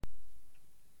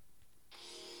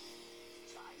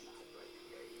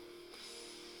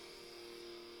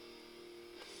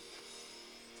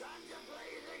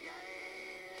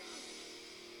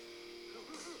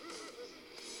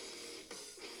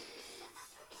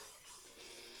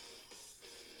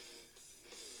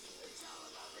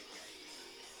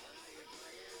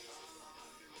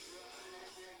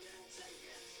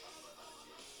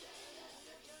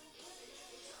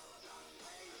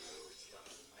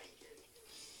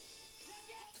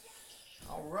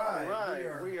All All right, we right,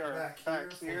 are we are back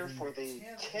back here here for for the the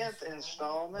 10th 10th installment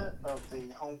installment of of the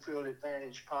the Home Home Field Field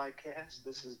Advantage Advantage podcast. podcast.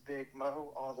 This This is is Big Big Mo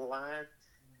Mo on on the the line, line,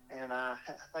 and and I I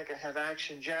think I think I have have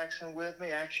Action Action Jackson Jackson with with me.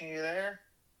 me. Action, Action, you you there? there?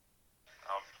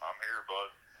 I'm here, bud.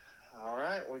 All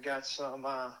right, we got some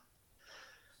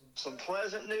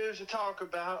pleasant news to talk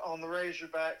about on the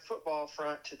Razorback football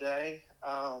front today.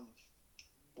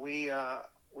 We got,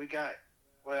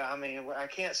 well, I mean, I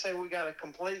can't say we got a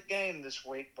complete game this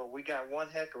week, but we got one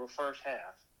heck of a first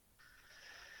half.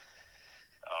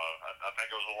 I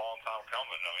think it was a long time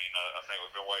coming. I mean, I think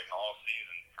we've been waiting all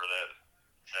season for that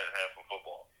half of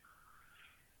football.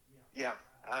 Yeah,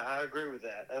 I agree with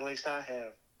that. At least I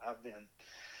have.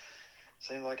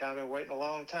 Seems like I've been waiting a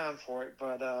long time for it,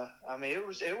 but I mean, it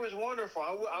was wonderful.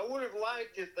 I would have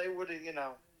liked if they would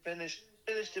have, finished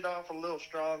it off a little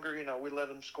stronger. We let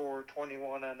them score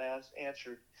 21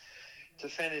 unanswered to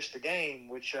finish the game,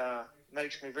 which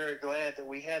makes me very glad that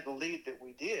we had the lead that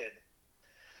we did.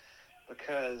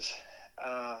 Because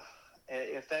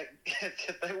if they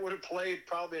would have played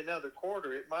probably another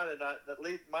quarter, it might have not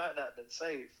been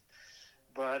safe.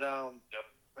 But Yep.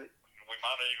 We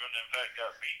might have even, in fact,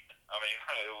 got beat. I mean,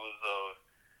 it was.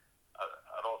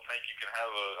 I don't think you can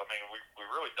have a. I mean, we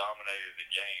really dominated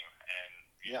the game, and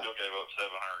you still gave up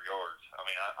 700 yards. I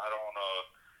mean, I don't.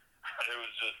 It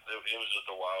was just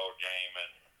a wild game,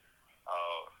 and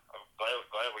I'm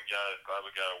glad we got it. Glad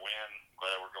we got a win.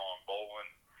 Glad we're going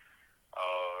bowling.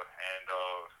 And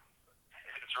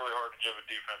it's really hard to give a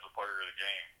defensive player of the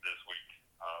game this week.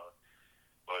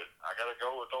 But I got to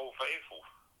go with Old Faithful,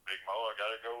 Big Mo. I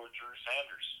got to go with Drew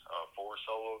Sanders. 4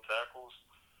 solo tackles,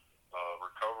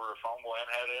 recovered a fumble, and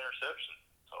had an interception.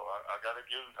 So I got to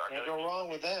give. Can't go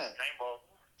wrong with that. Game ball.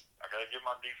 I got to give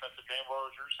my defensive game ball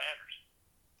to Drew Sanders.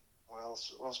 Well,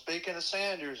 speaking of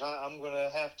Sanders, I'm going to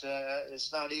have to.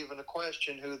 It's not even a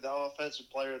question who the offensive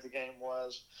player of the game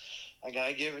was. I got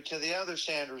to give it to the other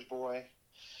Sanders boy.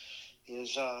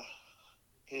 His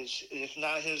if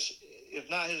not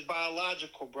his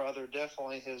biological brother,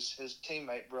 definitely his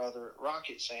teammate brother,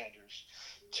 Rocket Sanders.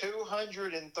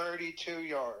 232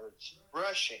 yards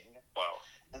rushing. Wow.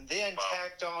 And then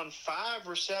tacked on 5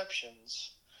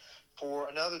 receptions for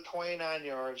another 29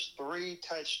 yards, 3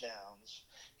 touchdowns.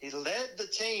 He led the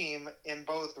team in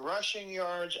both rushing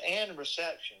yards and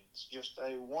receptions, just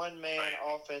a one-man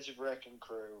offensive wrecking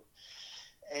crew.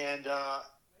 And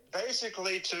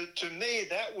basically, to me,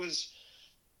 that was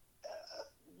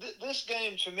this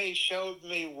game to me showed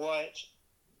me what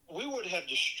we would have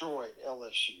destroyed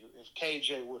LSU if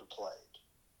KJ would have played.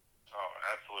 Oh,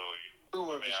 absolutely. We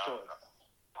would have destroyed them.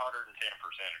 110%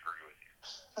 agree with you.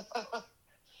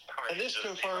 And this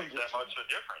confirmed it makes that much of a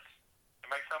difference. It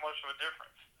makes that much of a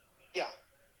difference. Yeah.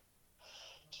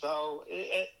 So,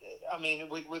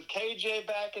 with KJ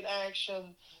back in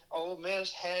action, Ole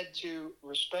Miss had to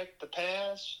respect the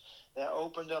pass. That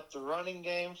opened up the running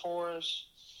game for us.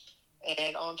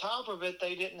 And on top of it,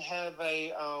 they didn't have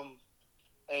a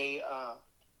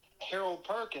Harold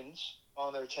Perkins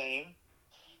on their team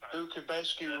who could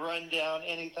basically run down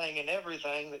anything and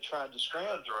everything that tried to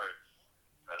scramble. That's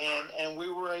right. And we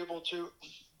were able to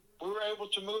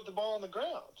move the ball on the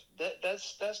ground.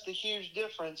 That's the huge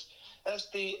difference. That's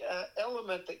the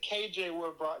element that KJ would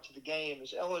have brought to the game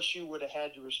is LSU would have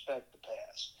had to respect the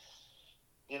pass.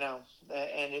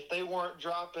 And if they weren't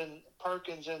dropping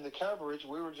Perkins in the coverage,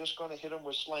 we were just going to hit them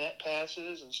with slant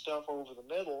passes and stuff over the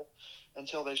middle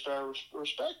until they started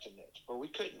respecting it. But we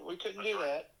couldn't do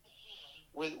that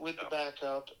with the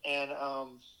backup. And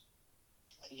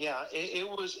it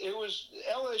was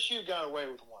LSU got away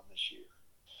with one this year.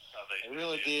 They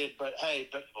really did. But hey,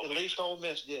 at least Ole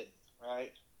Miss didn't,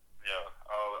 right? Yeah.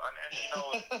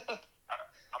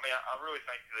 I really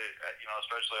think that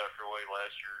especially after the way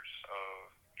last year's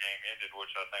game ended,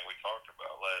 which I think we talked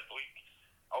about last week,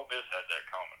 Ole Miss had that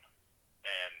coming.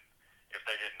 And if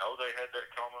they didn't know they had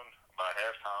that coming, by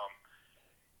halftime,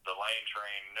 the lane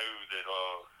train knew that,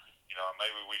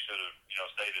 maybe we should have,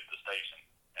 stayed at the station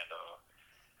and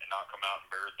not come out and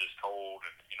bared this cold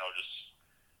and, just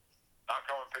not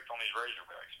come and pick on these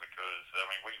Razorbacks because,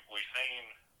 we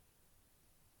seen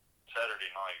Saturday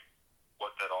night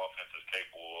what that offense is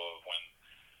capable of when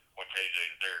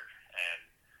KJ's there. And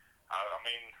I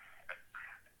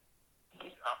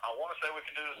want to say we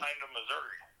can do the same to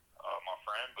Missouri, my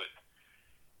friend, but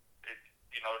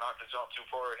not to jump too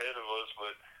far ahead of us,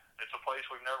 but it's a place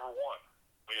we've never won.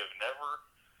 We have never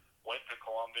went to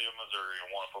Columbia, Missouri,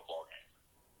 and won a football game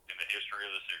in the history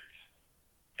of the series.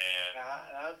 And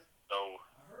I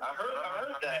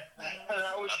heard that.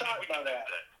 I was shocked by that.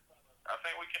 I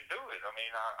think we can do it. I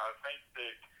think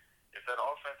that if that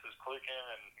offense is clicking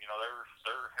and,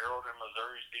 they're heralding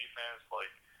Missouri's defense like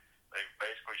they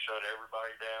basically shut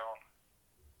everybody down,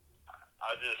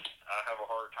 I have a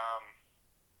hard time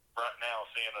right now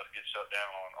seeing us get shut down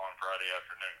on Friday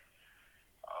afternoon.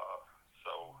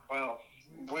 Well,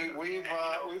 we've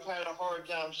had a hard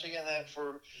time seeing that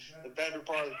for the better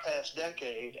part of the past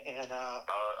decade, and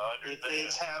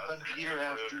it's happened year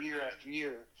after year after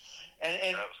year.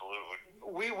 And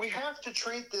absolutely, we have to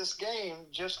treat this game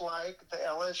just like the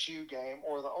LSU game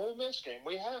or the Ole Miss game.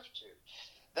 We have to.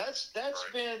 That's right.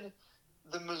 Been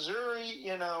the Missouri.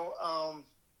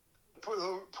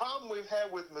 The problem we've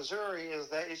had with Missouri is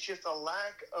that it's just a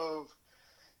lack of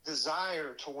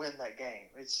desire to win that game.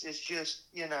 It's just,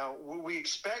 we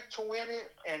expect to win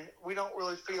it, and we don't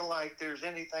really feel like there's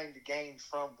anything to gain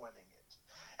from winning it.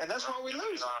 And that's why we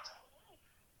lose it.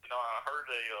 I heard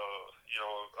a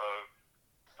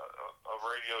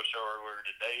radio show earlier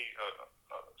today.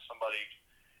 Somebody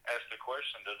asked the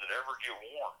question, does it ever get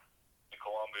warm in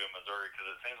Columbia, Missouri?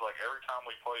 Because it seems like every time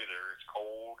we play there, it's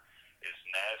cold, it's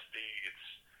nasty,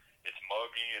 it's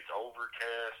muggy, it's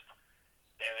overcast.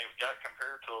 And it got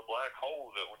compared to a black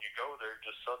hole that when you go there, it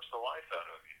just sucks the life out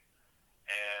of you.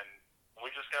 And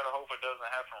we just got to hope it doesn't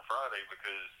happen Friday,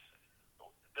 because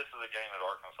this is a game that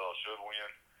Arkansas should win.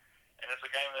 And it's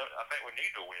a game that I think we need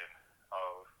to win,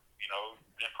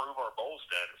 improve our bowl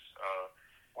status.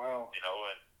 Wow.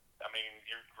 And I mean,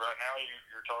 right now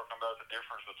you're talking about the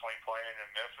difference between playing in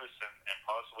Memphis and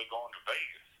possibly going to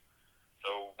Vegas.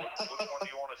 So which one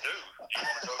do you want to do? Do you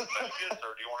want to go to Vegas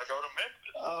or do you want to go to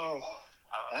Memphis? Oh.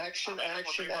 Action. That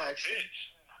would be my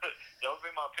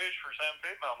pitch for Sam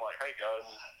Pittman. I'm like, hey guys,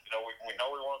 we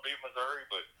know we want to beat Missouri,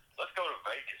 but let's go to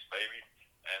Vegas, baby.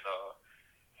 And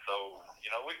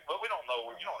but we don't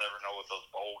know. You don't ever know what those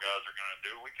bowl guys are going to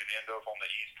do. We could end up on the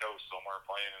East Coast somewhere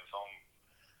playing in some,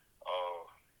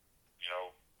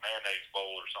 mayonnaise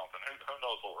bowl or something. Who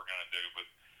knows what we're going to do? But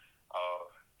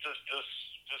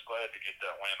just glad to get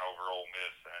that win over Ole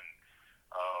Miss and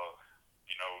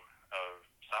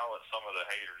silence some of the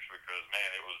haters, because man,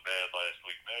 it was bad last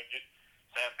week. Man, get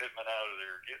Sam Pittman out of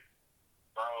there, get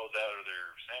Burrows out of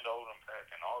there, send Odom back,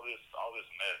 and all this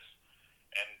mess.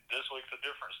 And this week's a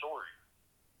different story.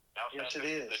 Now Sam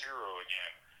Pittman's the hero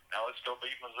again. Now let's go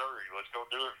beat Missouri. Let's go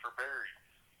do it for Barry.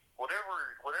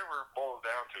 Whatever it boils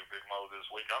down to, Big Mo, this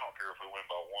week, I don't care if we win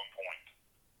by 1 point.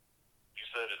 You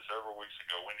said it several weeks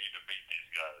ago. We need to beat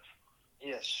these guys.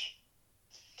 Yes,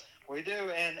 we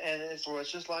do, and it's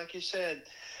just like you said.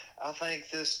 I think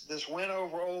this win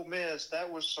over Ole Miss, that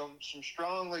was some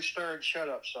strongly stirred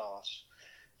shut-up sauce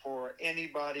for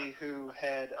anybody who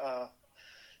had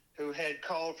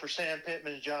called for Sam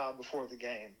Pittman's job before the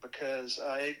game, because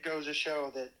it goes to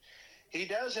show that he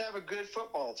does have a good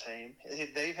football team.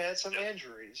 They've had some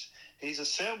injuries. He's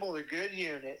assembled a good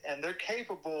unit, and they're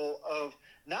capable of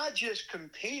not just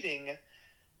competing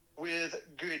with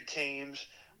good teams.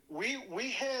 We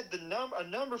had a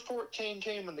number 14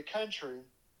 team in the country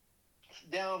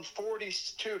down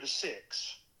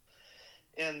 42-6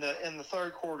 in the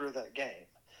third quarter of that game.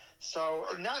 So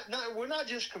we're not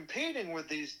just competing with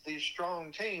these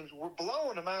strong teams. We're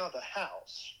blowing them out of the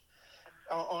house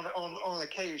on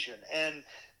occasion. And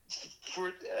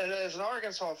as an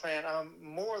Arkansas fan, I'm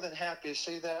more than happy to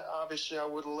see that. Obviously, I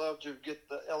would love to get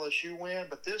the LSU win,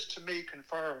 but this to me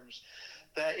confirms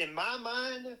that in my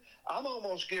mind, I'm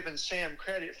almost giving Sam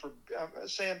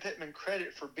Pittman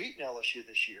credit for beating LSU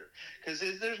this year, because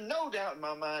there's no doubt in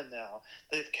my mind now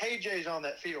that if KJ's on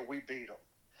that field, we beat him.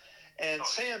 And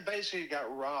Sam basically got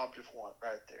robbed of one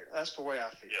right there. That's the way I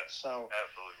feel. Yes, so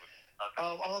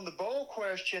absolutely. On the bowl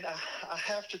question, I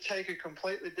have to take a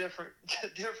completely different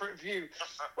view.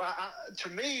 To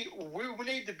me, we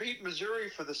need to beat Missouri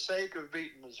for the sake of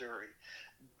beating Missouri.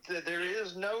 There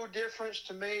is no difference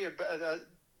to me about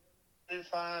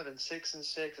 5 and 6 and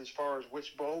 6 as far as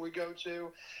which bowl we go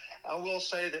to. I will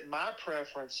say that my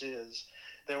preference is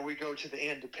that we go to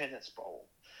the Independence Bowl,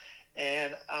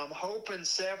 and I'm hoping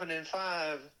 7 and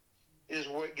 5 is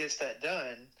what gets that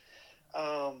done.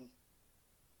 Do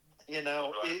I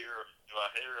hear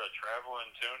a traveling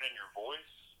tune in your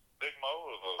voice, Big Mo?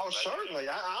 Certainly.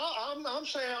 I'm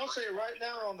saying, I'll say it right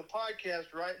now on the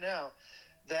podcast right now.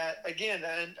 That again,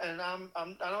 and I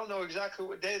don't know exactly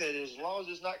what day that is. As long as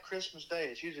it's not Christmas Day,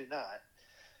 it's usually not.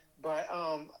 But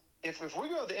if we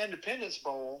go to the Independence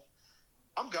Bowl,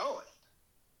 I'm going.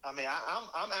 I mean,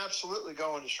 I'm absolutely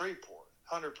going to Shreveport,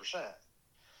 100%.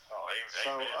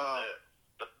 Amen.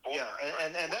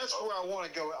 And that's where I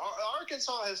want to go.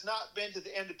 Arkansas has not been to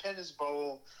the Independence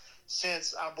Bowl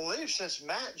since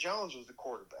Matt Jones was the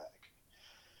quarterback.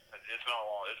 It's been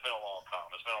a long time.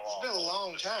 It's been a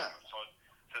long time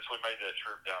since we made that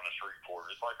trip down to Shreveport.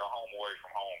 It's like a home away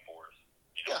from home for us.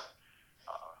 Yeah.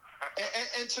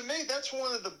 And to me, that's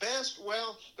one of the best.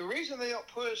 Well, the reason they don't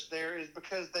push there is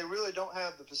because they really don't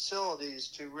have the facilities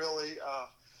to really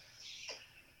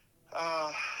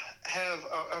have.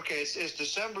 Okay, it's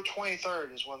December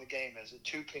 23rd is when the game is at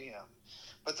 2 p.m.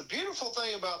 But the beautiful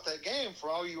thing about that game, for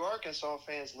all you Arkansas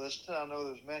fans listening, I know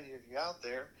there's many of you out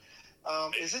there,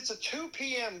 is it's a 2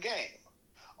 p.m. game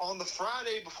on the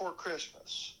Friday before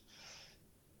Christmas.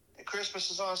 And Christmas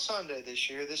is on Sunday this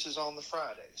year. This is on the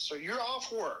Friday. So you're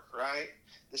off work, right?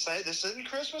 This isn't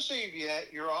Christmas Eve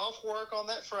yet. You're off work on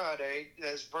that Friday,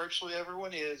 as virtually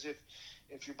everyone is.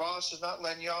 If your boss is not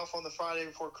letting you off on the Friday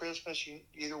before Christmas, you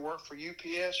either work for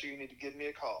UPS or you need to give me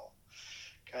a call.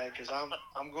 Okay, because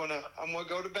I'm gonna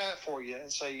go to bat for you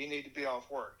and say you need to be off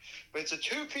work. But it's a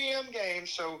 2 p.m. game,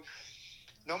 so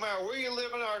no matter where you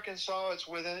live in Arkansas, it's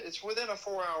within a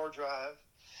 4-hour drive.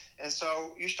 And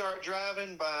so you start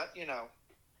driving by,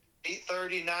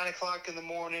 8:30, 9 o'clock in the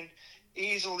morning,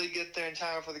 easily get there in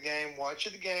time for the game, watch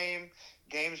the game.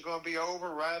 Game's going to be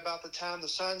over right about the time the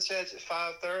sun sets at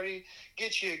 5:30.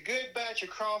 Get you a good batch of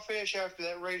crawfish after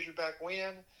that Razorback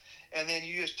win, and then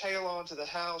you just tail on to the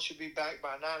house. You'll be back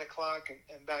by 9 o'clock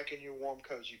and back in your warm,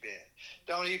 cozy bed.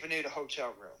 Don't even need a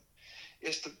hotel room.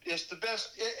 It's the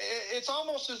best. It's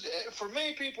almost as, for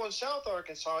many people in South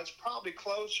Arkansas, it's probably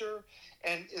closer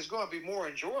and is going to be more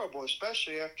enjoyable,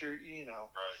 especially after,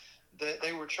 that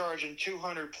they were charging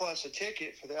 $200 plus a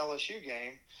ticket for the LSU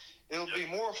game. It'll be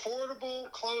more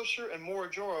affordable, closer, and more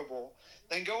enjoyable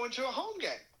than going to a home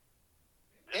game.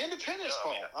 Independence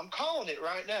Bowl. I'm calling it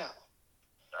right now.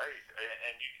 Hey,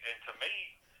 and to me,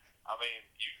 I mean,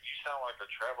 you sound like a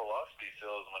Travelocity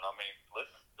salesman. I mean, let's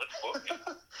book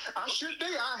it. I should be.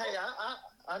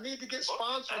 I need to get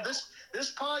sponsored.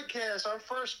 This podcast, our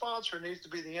first sponsor needs to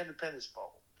be the Independence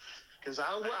Bowl, because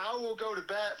I will go to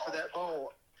bat for that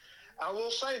bowl. I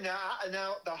will say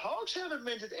now the Hogs haven't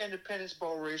been to the Independence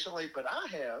Bowl recently, but I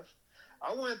have.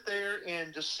 I went there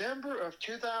in December of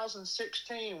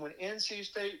 2016 when NC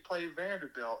State played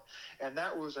Vanderbilt, and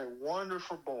that was a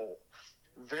wonderful bowl.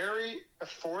 Very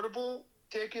affordable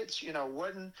tickets,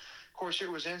 wasn't, of course, it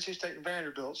was NC State and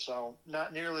Vanderbilt, so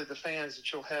not nearly the fans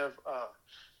that you'll have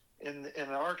in an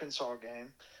Arkansas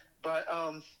game. But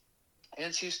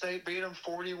NC State beat them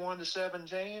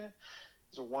 41-17. It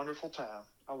was a wonderful time.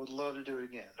 I would love to do it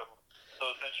again. So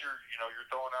since you're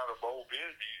throwing out a bowl bid,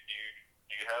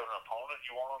 do you have an opponent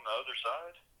you want on the other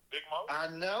side, Big Mo? I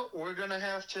know we're going to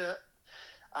have to.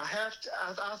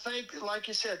 I think, like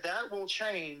you said, that will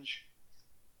change.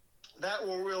 That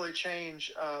will really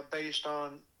change based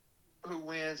on who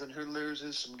wins and who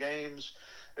loses some games.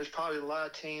 There's probably a lot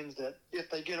of teams that, if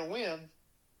they get a win,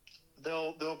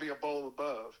 they'll be a bowl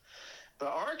above.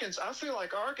 But I feel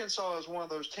like Arkansas is one of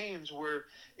those teams where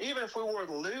even if we were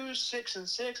to lose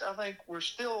 6-6, I think we're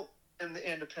still in the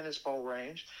Independence Bowl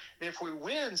range. And if we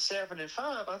win 7-5,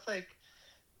 I think,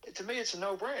 to me, it's a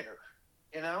no-brainer.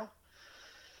 Yeah.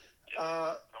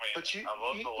 But I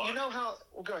love the logic. You know how?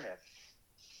 Well, go ahead.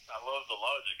 I love the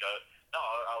logic.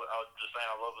 I was just saying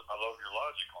I love your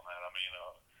logic on that. I mean,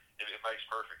 it makes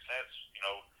perfect sense.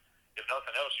 If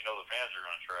nothing else, the fans are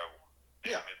going to travel.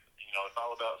 Yeah. It's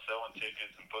all about selling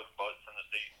tickets and putting butts in the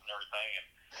seats and everything, and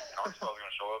Arkansas is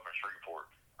going to show up in Shreveport.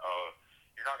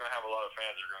 You're not going to have a lot of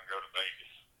fans that are going to go to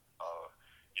Vegas.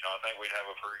 I think we'd have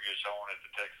a pretty good showing at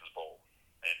the Texas Bowl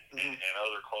and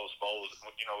other close bowls,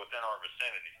 within our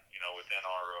vicinity, within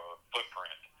our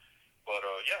footprint. But,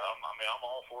 I'm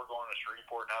all for going to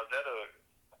Shreveport. Now, is that a,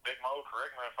 Big Mo,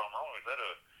 correct me if I'm wrong, is that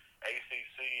a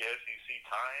ACC-SEC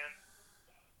tie-in?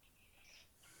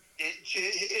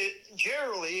 It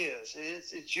generally is.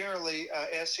 It's generally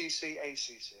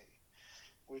SEC-ACC,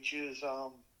 which is a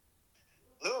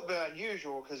little bit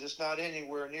unusual because it's not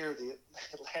anywhere near the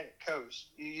Atlantic coast.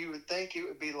 You would think it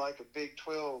would be like a Big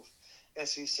 12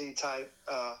 SEC type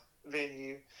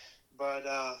venue, but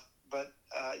I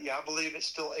believe it's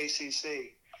still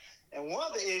ACC. And one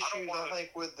of the issues I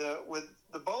think with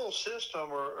the bowl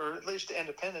system, or at least the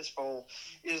Independence Bowl,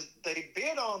 is they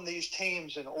bid on these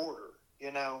teams in order.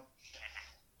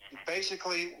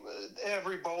 Basically,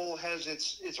 every bowl has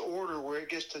its order where it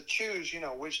gets to choose,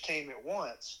 which team it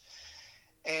wants.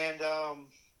 And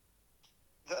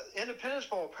the Independence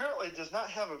Bowl apparently does not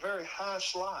have a very high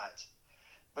slot,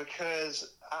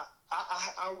 because I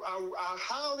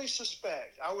highly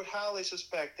suspect, I would highly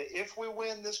suspect that if we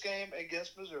win this game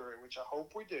against Missouri, which I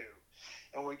hope we do,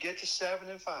 and we get to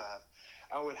 7-5,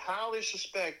 I would highly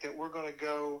suspect that we're going to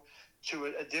go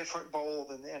to a different bowl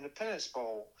than the Independence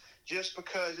Bowl, just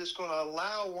because it's going to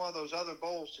allow one of those other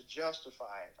bowls to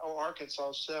justify it. Oh,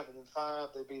 Arkansas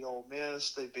 7-5. They beat Ole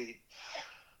Miss. They beat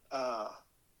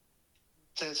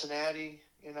Cincinnati.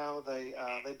 You know, they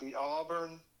beat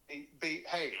Auburn. We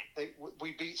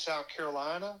beat South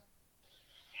Carolina,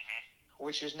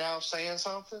 which is now saying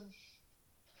something.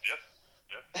 Yep.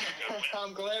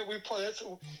 I'm glad we played.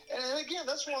 And again,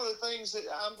 that's one of the things that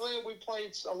I'm glad we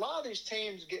played. A lot of these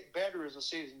teams get better as the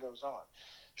season goes on.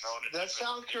 That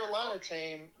South Carolina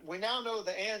team, we now know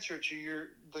the answer to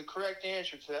the correct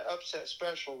answer to that upset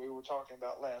special we were talking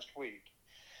about last week.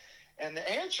 And the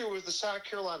answer was the South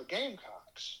Carolina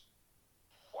Gamecocks.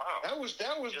 Wow. That was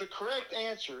the correct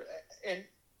answer. And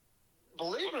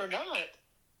believe it or not,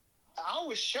 I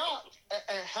was shocked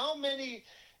at how many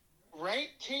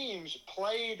ranked teams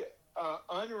played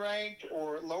unranked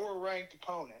or lower-ranked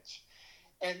opponents.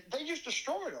 And they just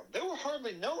destroyed them. There were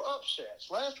hardly no upsets.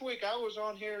 Last week I was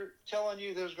on here telling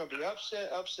you there was going to be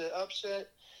upset.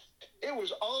 It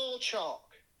was all chalk,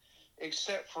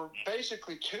 except for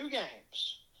basically two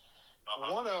games.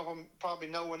 One of them probably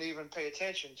no one even paid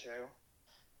attention to.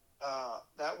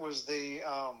 That was the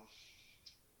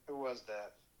who was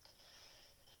that?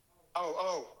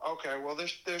 Oh, okay. Well,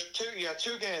 there's two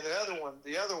games.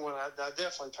 The other one I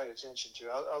definitely paid attention to.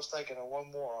 I was thinking of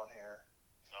one more on here.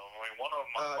 One of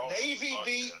them.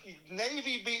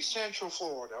 Navy beat Central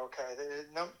Florida. Okay,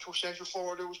 Central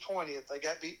Florida was 20th. They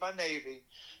got beat by Navy.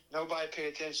 Nobody paid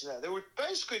attention to that. There were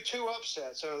basically two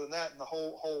upsets other than that in the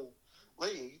whole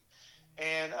league.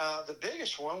 And the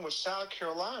biggest one was South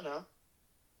Carolina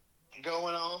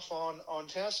going off on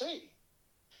Tennessee.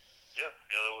 Yeah,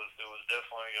 it was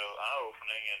definitely eye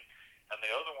opening, and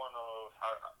the other one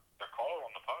I called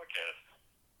on the podcast.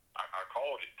 I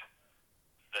called it.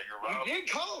 That your rival. You did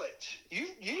call it.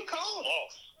 You called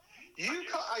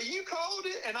it. You called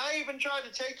it, and I even tried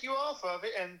to take you off of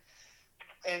it,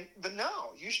 but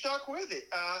no, you stuck with it.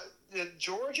 The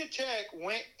Georgia Tech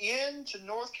went into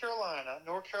North Carolina.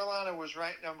 North Carolina was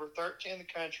ranked number 13 in the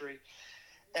country,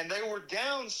 and they were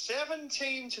down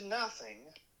 17-0.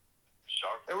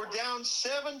 They were down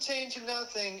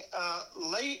 17-0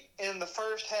 late in the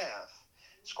first half.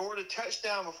 Scored a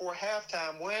touchdown before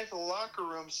halftime. Went to the locker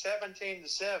room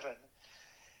 17-7,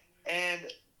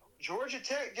 and Georgia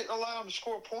Tech didn't allow them to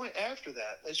score a point after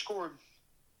that. They scored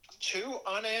two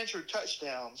unanswered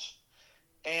touchdowns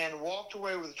and walked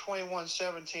away with a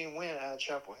 21-17 win out of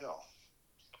Chapel Hill.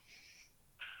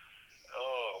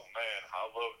 Oh man, I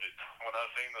loved it. When I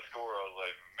seen the score, I was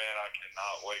like, man, I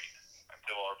cannot wait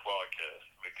until our podcast,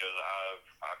 because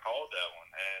I called that one,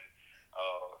 and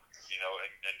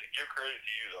and to give credit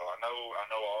to you though, I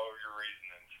know all of your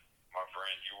reasonings, my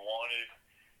friend. You wanted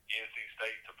NC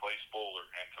State to play spoiler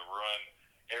and to run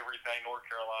everything North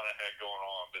Carolina had going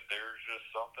on, but there's just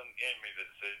something in me that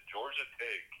said Georgia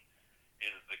Tech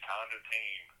is the kind of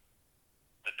team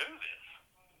to do this,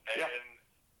 and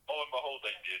lo and behold,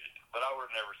 they did it. But I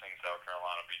would have never seen South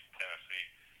Carolina beat Tennessee,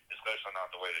 especially not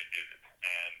the way they did it.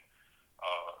 And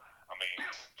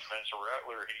Spencer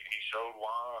Rattler, he showed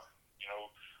why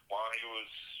he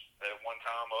was at one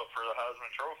time up for the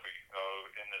Heisman Trophy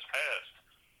in this past.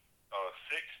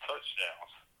 6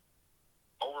 touchdowns,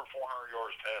 over 400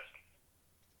 yards passing.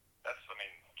 That's,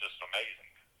 just amazing.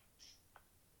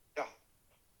 Yeah,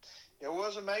 it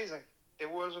was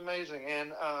amazing.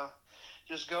 And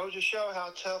just goes to show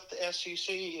how tough the SEC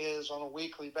is on a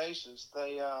weekly basis.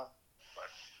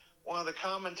 One of the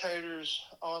commentators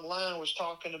online was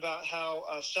talking about how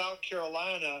South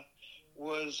Carolina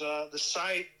was the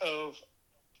site of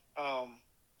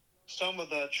some of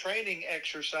the training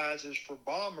exercises for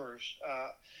bombers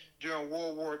during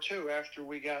World War II. After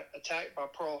we got attacked by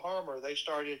Pearl Harbor, they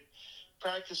started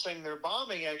practicing their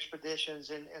bombing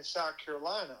expeditions in South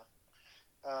Carolina,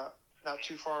 not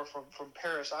too far from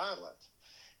Parris Island.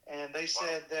 And they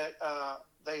said that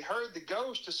they heard the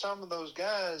ghost of some of those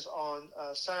guys on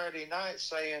Saturday night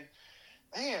saying,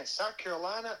 man, South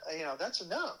Carolina, that's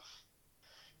enough.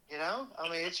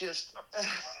 It's just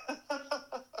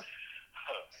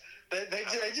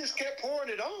they just kept pouring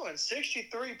it on. 63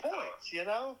 points. I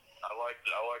like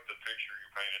the picture you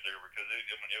painted there, because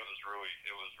it was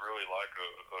really like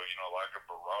a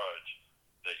barrage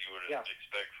that you would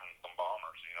expect from some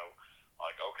bombers.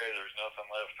 Like, okay, there's nothing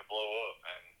left to blow up,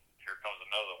 and here comes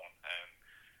another one, and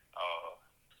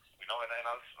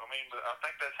I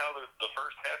think that's how the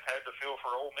first half had to feel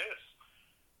for Ole Miss.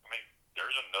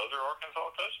 There's another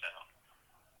Arkansas touchdown.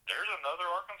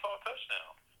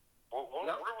 What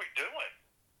are we doing?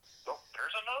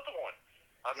 There's another one.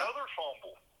 Another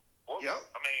fumble.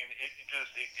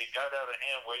 It got out of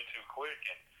hand way too quick,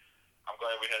 and I'm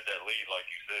glad we had that lead, like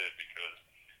you said, because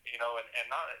and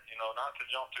not to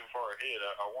jump too far ahead.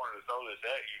 I wanted to throw this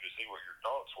at you to see what your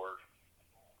thoughts were.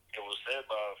 It was said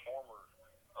by a former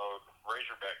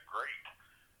Razorback great,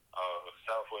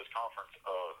 Southwest Conference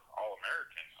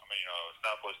All-American.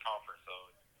 Southwest Conference.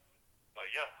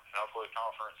 Southwest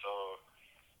Conference.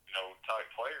 Type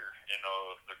player in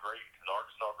the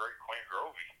Arkansas great Quinn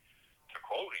Grovey. To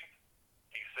quote him,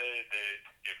 he said that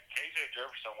if KJ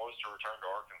Jefferson was to return to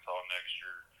Arkansas next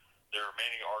year, there are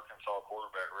many Arkansas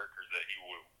quarterback records that he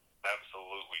would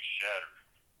absolutely shatter,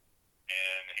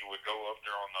 and he would go up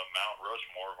there on the Mount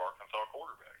Rushmore of Arkansas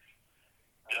quarterbacks.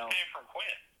 This came from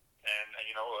Quinn, and a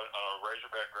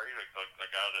Razorback great, a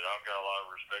guy that I've got a lot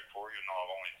of respect for.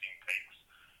 I've only seen tapes,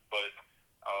 but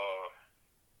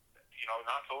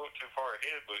not to look too far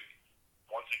ahead, but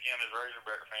once again, as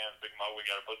Razorback fans, Big Mo, we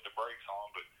got to put the brakes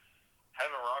on. But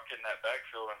having Rocket in that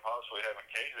backfield and possibly having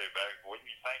KJ back, wouldn't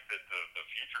you think that the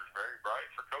future is very bright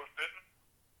for Coach Pittman?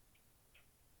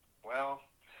 Well,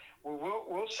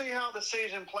 we'll see how the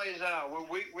season plays out.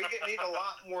 We need a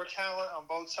lot more talent on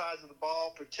both sides of the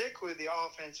ball, particularly the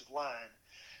offensive line,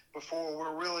 before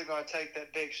we're really going to take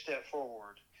that big step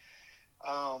forward.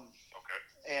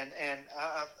 And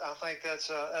I think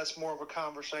that's more of a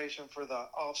conversation for the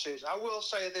offseason. I will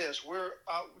say this: we're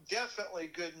definitely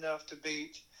good enough to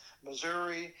beat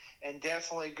Missouri, and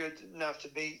definitely good enough to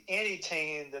beat any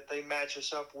team that they match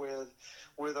us up with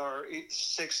our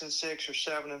 6-6 or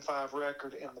 7-5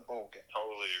 record in the bowl game.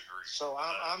 Totally agree. So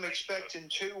I'm expecting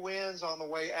 2 wins on the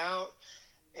way out.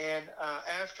 And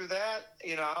after that,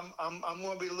 I'm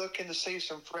going to be looking to see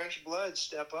some fresh blood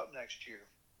step up next year.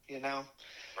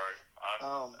 Right.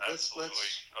 I absolutely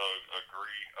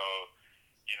agree.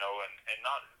 And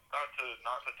not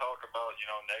to talk about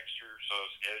next year's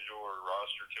schedule or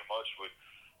roster too much, but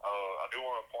I do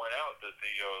want to point out that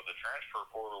the transfer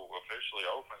portal officially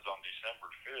opens on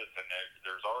December 5th, and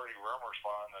there's already rumors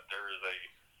flying that there is a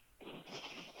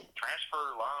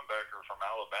transfer linebacker from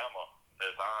Alabama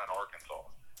that's eyeing Arkansas.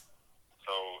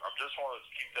 So I just want to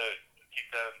keep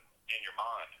that in your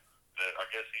mind, that I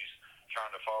guess he's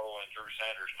trying to follow in Drew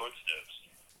Sanders' footsteps.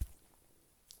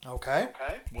 Okay.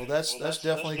 Well, that's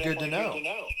definitely good to know.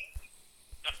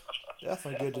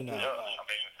 Definitely good to know. Yeah,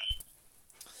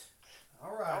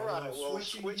 All right. Well,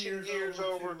 switching gears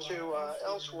over to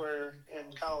elsewhere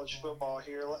in college football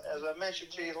here. As I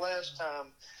mentioned to you last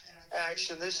time,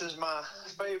 Action, this is my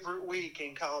favorite week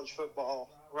in college football,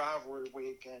 rivalry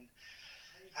week, and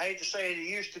I hate to say it, it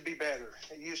used to be better.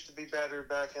 It used to be better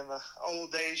back in the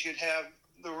old days. You'd have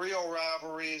the real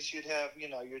rivalries. You'd have,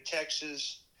 your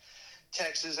Texas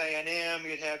A&M.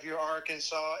 You'd have your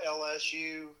Arkansas,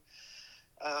 LSU.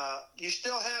 You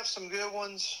still have some good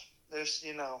ones. There's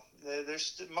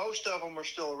most of them are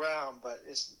still around, but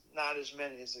it's not as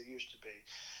many as there used to be.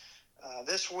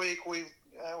 This week we've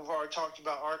already talked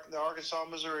about the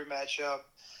Arkansas-Missouri matchup.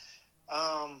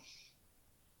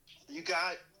 You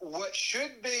got what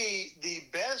should be the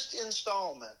best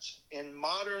installment in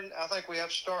modern. I think we have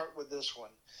to start with this one.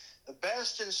 The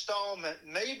best installment,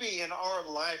 maybe in our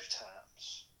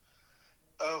lifetimes,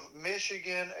 of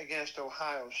Michigan against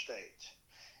Ohio State.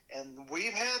 And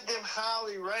we've had them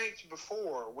highly ranked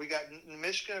before. We got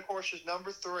Michigan, of course, is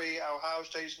number 3. Ohio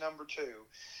State's number 2.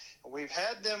 We've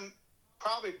had them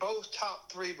probably both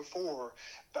top 3 before,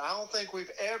 but I don't think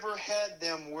we've ever had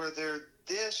them where they're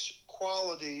this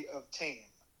quality of team.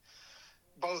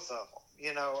 Both of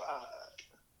them.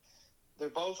 They're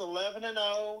both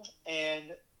 11-0,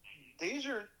 and these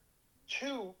are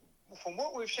two, from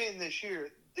what we've seen this year,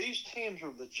 these teams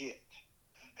are legit.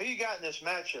 Who you got in this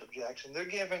matchup, Jackson?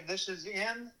 This is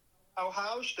in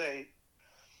Ohio State,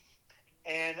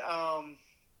 and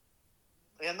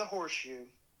in the Horseshoe,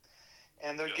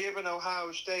 and they're giving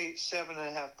Ohio State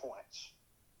 7.5 points.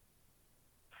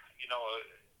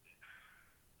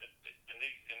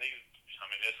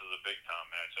 This is a big time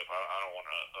matchup. I don't want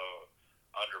to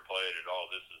underplay it at all.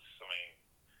 This is,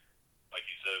 like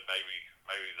you said, maybe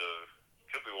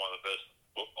could be one of the best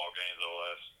football games of the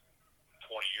last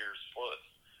 20 years plus.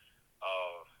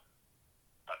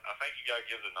 I think you got to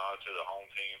give the nod to the home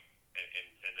team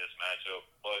in this matchup,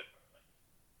 but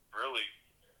really,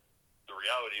 the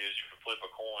reality is you can flip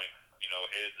a coin.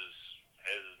 Heads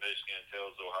is Michigan,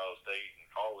 tails is Ohio State, and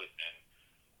call it, and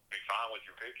be fine with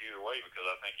your pick either way, because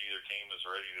I think either team is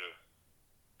ready to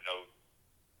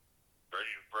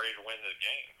win the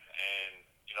game, and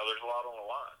there's a lot on the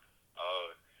line.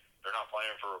 They're not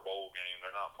playing for a bowl game.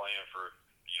 They're not playing for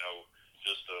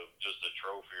just a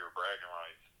trophy or bragging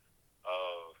rights.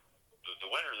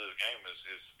 The winner of this game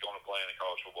is going to play in the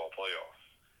college football playoff,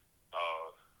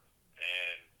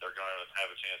 and they're going to have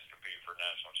a chance to compete for a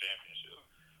national championship.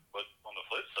 But on the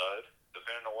flip side,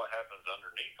 depending on what happens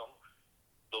underneath them,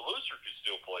 the loser could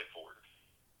still play for it.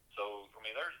 So I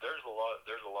mean, there's a lot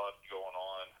going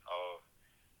on,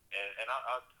 and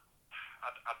I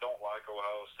don't like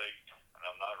Ohio State, and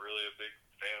I'm not really a big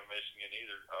fan of Michigan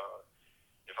either.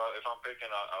 If I'm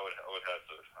picking, I'd have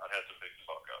to pick the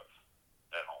Buckeyes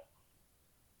at home.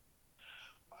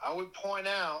 I would point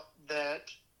out that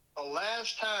the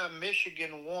last time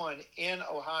Michigan won in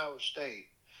Ohio State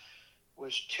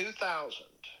was 2000,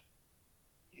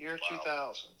 year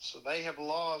 2000. So they have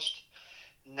lost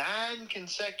 9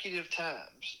 consecutive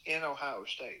times in Ohio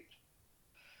State.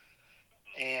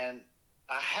 And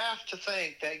I have to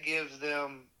think that gives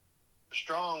them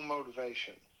strong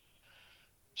motivation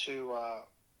to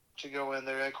go in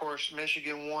there. Of course,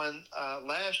 Michigan won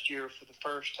last year for the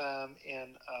first time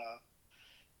in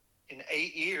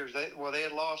 8 years. They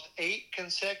had lost 8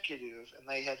 consecutive, and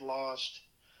they had lost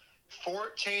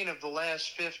 14 of the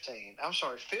last 15. I'm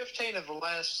sorry, 15 of the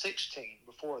last 16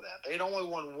 before that. They'd only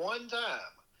won one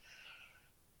time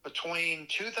between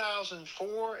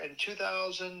 2004 and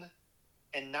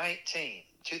 2019.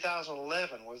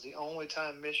 2011 was the only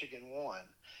time Michigan won.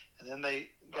 And then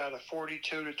they got a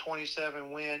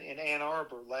 42-27 win in Ann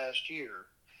Arbor last year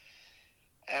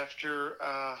after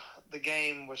the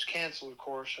game was canceled, of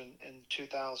course, in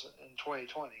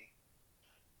 2020.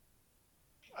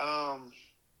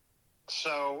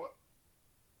 So,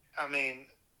 I mean,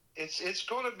 it's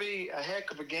going to be a heck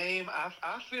of a game.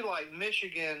 I feel like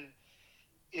Michigan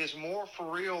is more for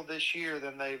real this year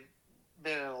than they've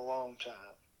been in a long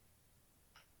time,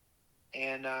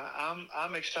 and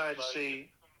I'm excited to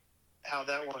see how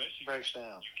that one breaks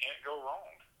down. You can't go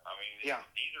wrong. I mean,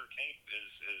 either team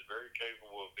is very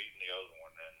capable of beating the other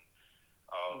one, and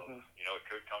you know, it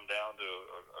could come down to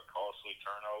a costly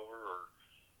turnover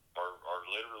or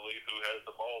literally who has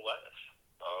the ball less.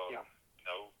 You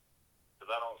know,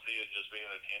 because I don't see it just being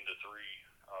a 10-3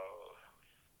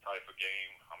 type of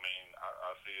game. I mean,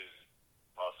 I see it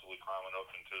possibly climbing up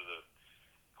into the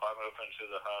high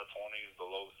 20s, the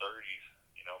low 30s.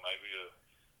 You know, maybe a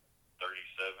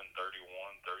 37,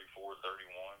 31, 34,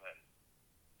 31, and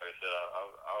like I said,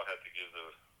 I'll have to give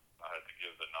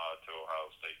the nod to Ohio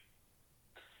State.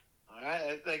 All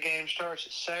right, the game starts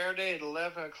at Saturday at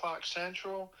 11 o'clock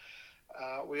Central.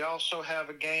 We also have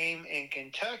a game in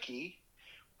Kentucky.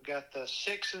 We got the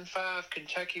 6-5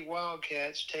 Kentucky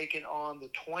Wildcats taking on the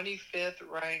 25th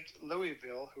ranked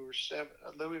Louisville,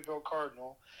 Louisville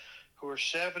Cardinal, who are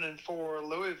 7-4.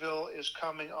 Louisville is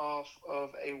coming off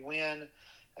of a win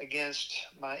against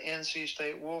my NC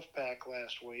State Wolfpack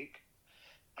last week,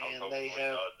 and they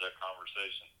have that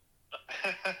conversation.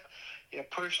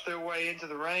 pushed their way into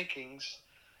the rankings.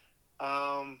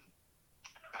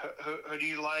 Who do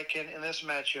you like in this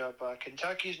matchup?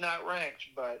 Kentucky's not ranked,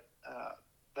 but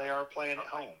they are playing at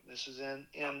home. This is in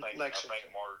Lexington.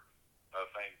 I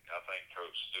think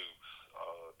Coach Stoops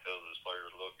tells his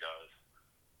players, "Look, guys,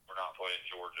 we're not playing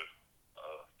Georgia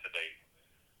today.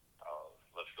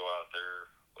 Let's go out there.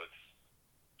 Let's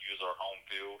use our home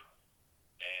field,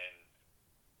 and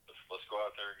let's go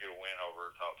out there and get a win over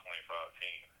a top 25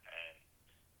 team." And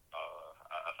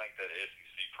I think that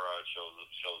SEC pride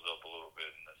shows up a little bit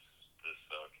in this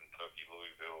Kentucky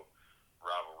Louisville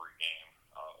rivalry game.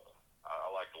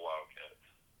 I like the Wildcats.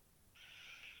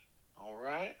 All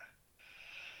right.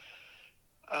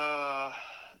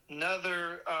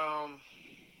 Another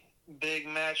big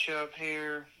matchup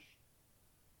here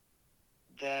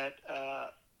that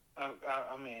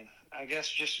I mean, I guess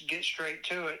just get straight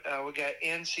to it. We got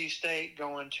NC State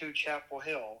going to Chapel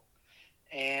Hill.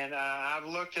 And I've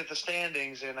looked at the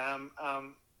standings, and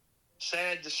I'm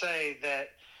sad to say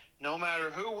that no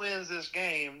matter who wins this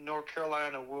game, North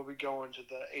Carolina will be going to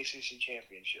the ACC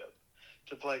championship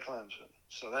to play Clemson.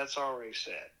 So that's already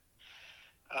set.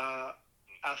 I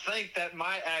think that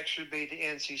might actually be to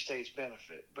NC State's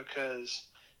benefit because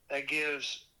that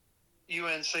gives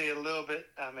UNC a little bit.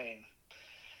 I mean,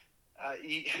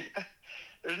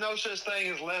 there's no such thing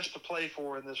as less to play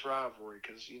for in this rivalry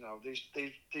because, you know, these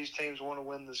teams want to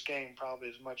win this game probably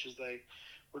as much as they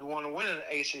would want to win an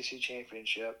ACC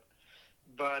championship.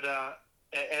 But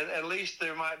at least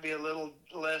there might be a little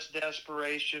less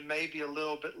desperation, maybe a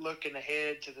little bit looking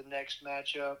ahead to the next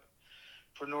matchup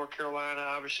for North Carolina.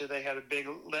 Obviously, they had a big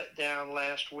letdown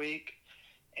last week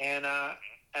and at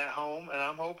home, and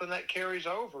I'm hoping that carries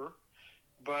over.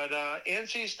 But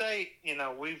NC State, you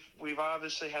know, we've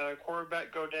obviously had our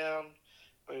quarterback go down,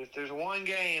 but if there's one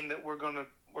game that we're gonna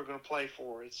play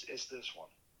for, it's this one.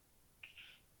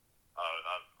 I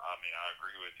mean, I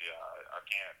agree with you. I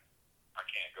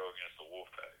can't go against the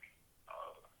Wolfpack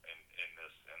in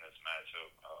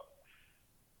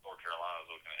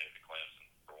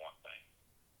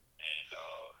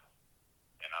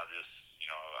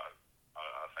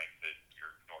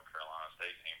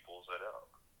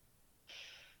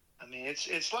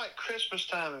It's like Christmas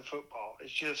time in football.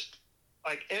 It's just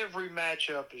like every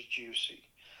matchup is juicy.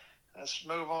 Let's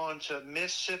move on to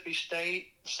Mississippi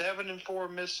State. 7-4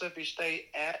 Mississippi State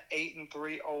at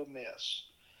 8-3 Ole Miss.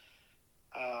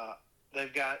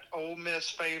 They've got Ole Miss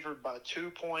favored by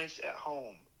 2 points at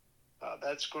home.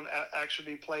 That's going to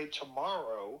actually be played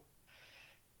tomorrow.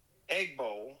 Egg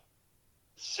Bowl,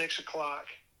 6 o'clock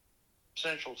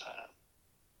Central Time.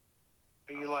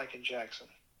 Who you liking, Jackson?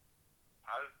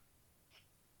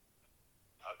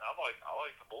 I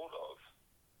like the Bulldogs.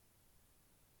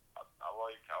 I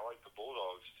like the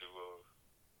Bulldogs to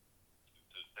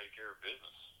take care of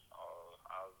business.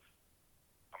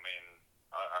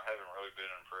 I haven't really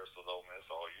been impressed with Ole Miss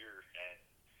all year, and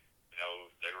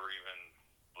they were even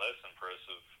less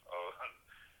impressive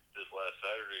this last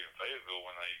Saturday in Fayetteville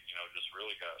when they just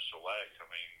really got shellacked. I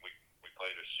mean, we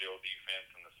played a shell defense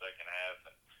in the second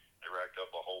half, and they racked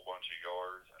up a whole bunch of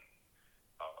yards, and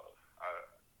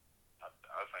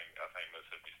I think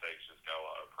Mississippi State's just got a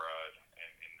lot of pride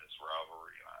in this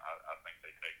rivalry. I think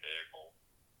they take the Egg Bowl.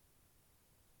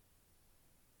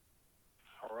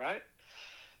 All right.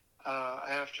 I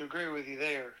have to agree with you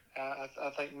there. I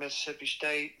think Mississippi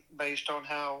State, based on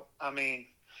how,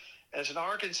 as an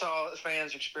Arkansas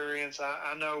fans experience,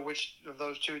 I know which of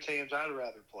those two teams I'd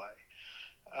rather play.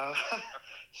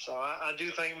 So I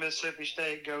do think Mississippi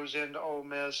State goes into Ole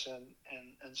Miss and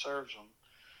serves them.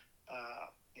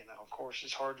 Of course,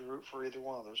 it's hard to root for either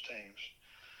one of those teams.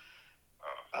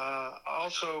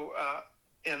 Also,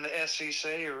 in the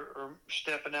SEC, or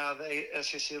stepping out of the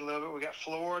SEC a little bit, we got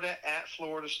Florida at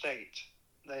Florida State.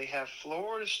 They have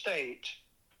Florida State.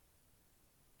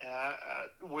 I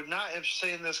would not have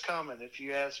seen this coming if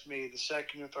you asked me the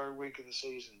second or third week of the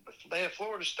season. But they have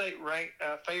Florida State ranked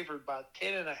favored by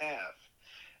 10.5.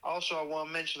 Also, I want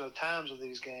to mention the times of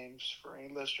these games for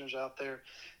any listeners out there.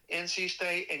 NC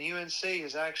State and UNC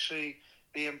is actually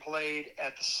being played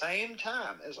at the same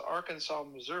time as Arkansas,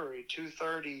 Missouri,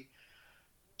 2:30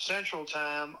 Central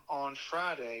Time on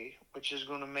Friday, which is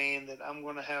going to mean that I'm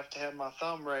going to have my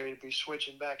thumb ready to be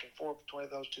switching back and forth between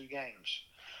those two games.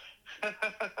 Definitely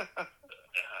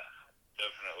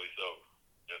so.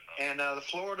 Definitely. And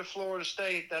the Florida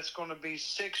State, that's going to be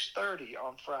 6:30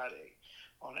 on Friday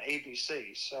on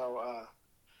ABC. So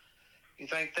you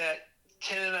think that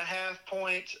 10.5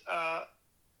 point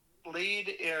lead,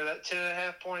 or that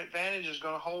 10.5 point advantage is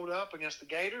going to hold up against the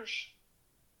Gators?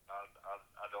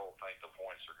 I don't think the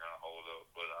points are going to hold up,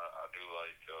 but I do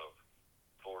like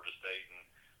Florida State. And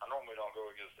I normally don't go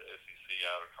against the SEC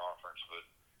out of conference, but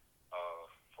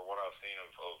for what I've seen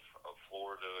of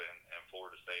Florida and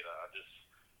Florida State,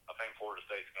 I think Florida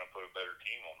State's going to put a better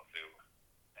team on the field.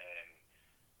 And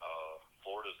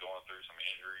Florida's going through some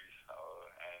injuries,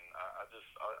 and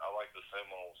I like the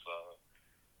Seminoles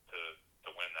to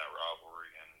win that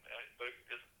rivalry. But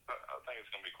I think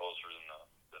it's going to be closer than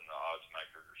the odds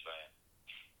makers are saying.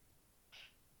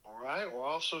 All right. We're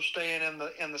also staying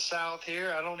in the South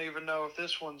here. I don't even know if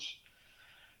this one's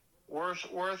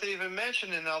worth even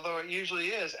mentioning, although it usually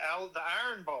is. The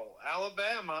Iron Bowl,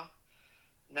 Alabama,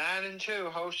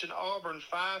 9-2, hosting Auburn,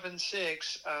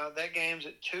 5-6. That game's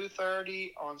at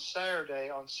 2:30 on Saturday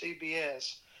on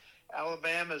CBS.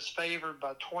 Alabama is favored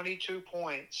by 22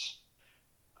 points.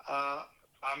 I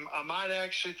might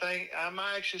actually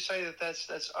say that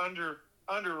that's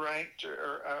underranked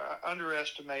or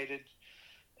underestimated,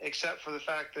 except for the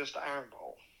fact that it's the Iron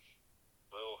Bowl.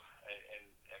 Well,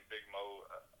 and Big Mo,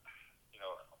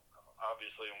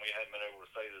 obviously, and we hadn't been able to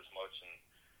say this much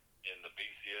in the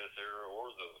BCS era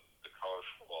or the college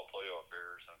football playoff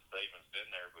era since Saban's been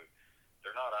there, but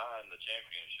they're not eyeing the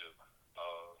championship.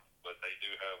 But they do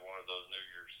have one of those New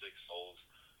Year's Six bowls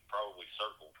probably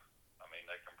circled. I mean,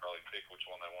 they can probably pick which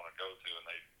one they want to go to, and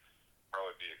they'd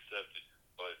probably be accepted.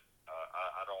 But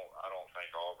I don't think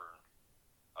Auburn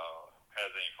has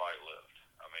any fight left.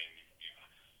 I mean,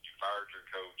 you fired your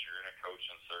coach. You're in a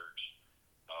coaching search.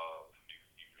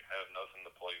 You have nothing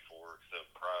to play for except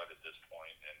pride at this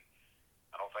point, and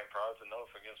I don't think pride's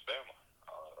enough against Bama.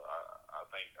 I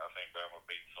think Bama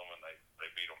beats them, and they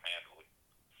beat them handily.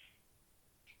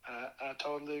 I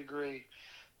totally agree.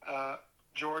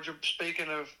 Georgia, speaking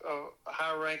of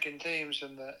high-ranking teams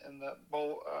in the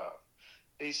bowl,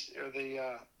 the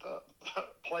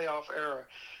playoff era,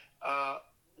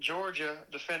 Georgia,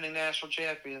 defending national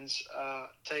champions,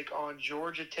 take on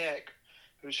Georgia Tech,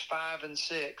 who's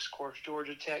 5-6. Of course,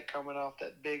 Georgia Tech coming off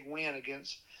that big win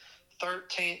against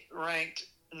 13th ranked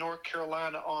North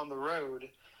Carolina on the road.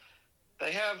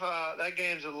 They have that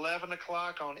game's at 11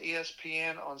 o'clock on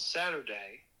ESPN on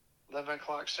Saturday, 11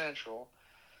 o'clock Central.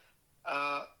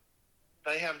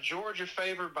 They have Georgia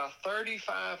favored by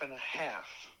 35.5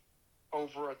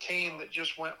 over a team that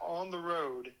just went on the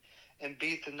road and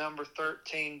beat the number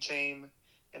 13 team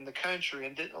in the country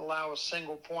and didn't allow a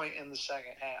single point in the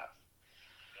second half.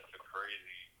 That's a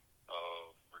crazy,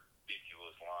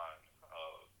 ridiculous line.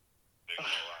 Big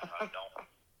line.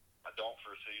 I don't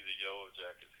foresee the Yellow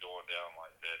Jackets going down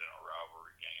like that in a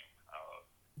rivalry game.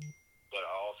 But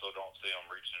I also don't see them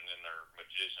reaching in their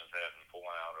magician's hat and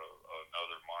pulling out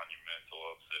another monumental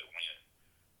upset win.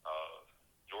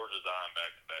 Georgia's eyeing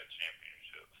back-to-back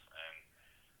championships, and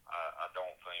I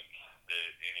don't think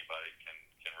that anybody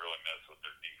can really mess with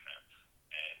their defense.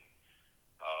 And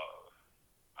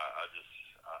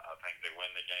I think they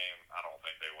win the game. I don't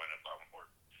think they win it by more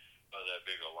that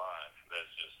big a line.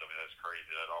 That's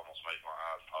crazy. That almost made my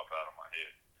eyes pop out of my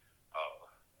head.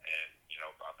 And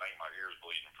I think my ears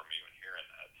bleeding from even hearing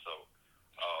that. So,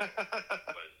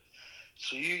 but.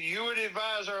 So you would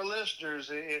advise our listeners,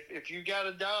 if you got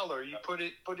 $1, you put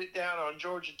it down on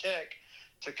Georgia Tech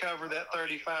to cover that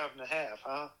 35.5,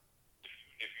 huh?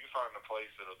 If you find a place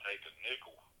that'll take a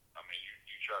nickel, I mean,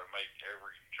 you try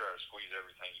to squeeze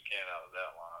everything you can out of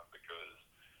that line, because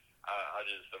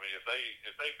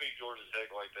if they beat Georgia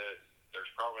Tech like that, there's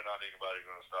probably not anybody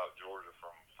going to stop Georgia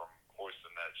from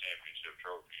hoisting that championship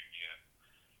trophy again.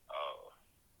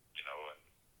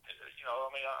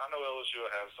 I know LSU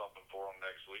will have something for them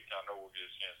next week. I know we'll get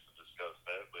a chance to discuss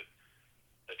that, but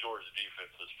the Georgia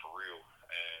defense is for real,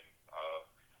 and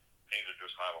teams are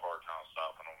just going to have a hard time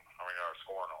stopping them. Or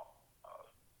scoring on them.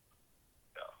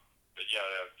 But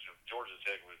Georgia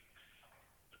Tech would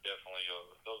definitely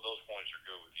those points are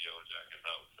good with the Yellow Jackets,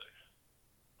 I would say.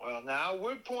 Well, now I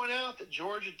would point out that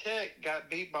Georgia Tech got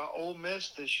beat by Ole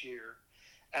Miss this year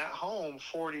at home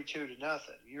 42-0.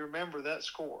 You remember that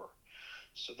score.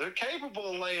 So they're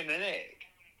capable of laying an egg.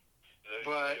 They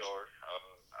are.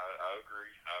 I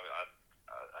agree. I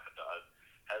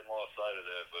hadn't lost sight of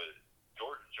that, but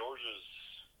Georgia's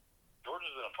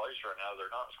in a place right now.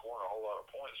 They're not scoring a whole lot of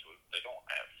points, but they don't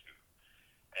have to.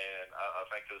 And I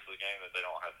think this is a game that they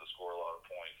don't have to score a lot of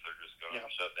points. They're just going to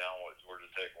shut down what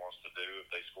Georgia Tech wants to do. If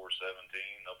they score 17,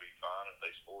 they'll be fine. If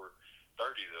they score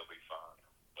 30, they'll be fine.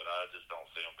 But I just don't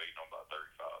see them beating them by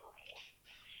 35 or more.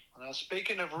 Now,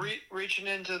 speaking of reaching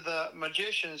into the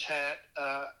magician's hat,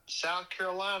 South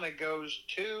Carolina goes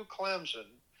to Clemson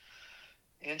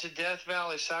into Death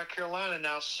Valley, South Carolina,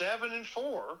 now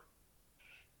 7-4,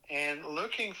 and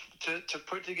looking to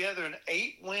put together an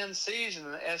 8-win season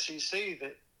in the SEC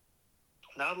that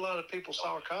not a lot of people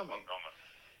saw coming.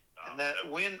 And that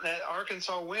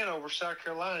Arkansas win over South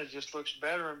Carolina just looks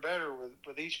better and better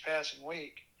with each passing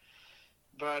week.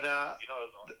 But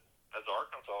as an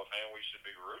Arkansas fan, we should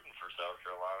be rooting for South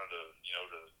Carolina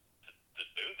to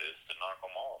do this, to knock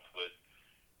them off. But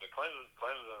Clemson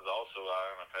is also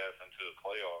eyeing a path into the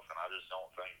playoff, and I just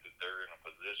don't think that they're in a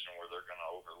position where they're going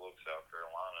to overlook South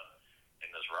Carolina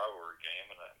in this rivalry game.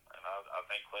 And I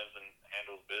think Clemson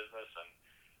handles business, and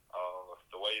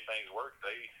the way things work,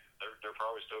 they're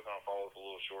probably still going to fall a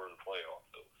little short of the playoff,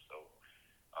 though. So,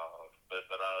 but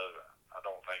I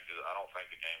don't think the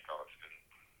Gamecocks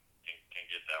can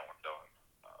get that one done.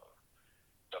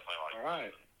 Definitely like. All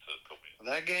right. Well,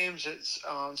 that game's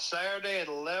on Saturday at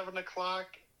 11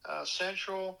 o'clock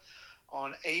Central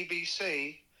on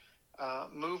ABC.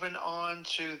 Moving on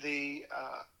to the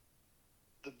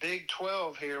Big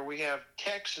 12 here, we have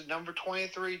Texas, number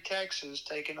 23 Texas,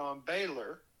 taking on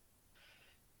Baylor.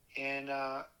 And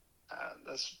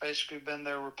that's basically been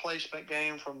their replacement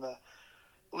game from the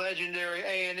legendary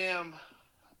A&M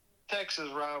Texas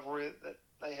rivalry that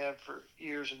they have for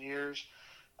years and years.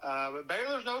 But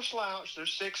Baylor's no slouch. They're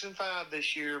 6-5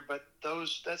 this year, but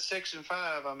that's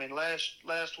 6-5. I mean,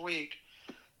 last week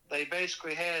they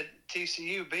basically had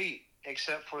TCU beat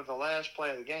except for the last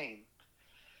play of the game,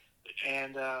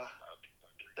 and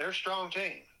they're a strong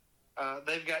team.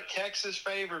 They've got Texas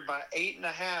favored by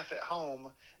 8.5 at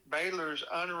home. Baylor's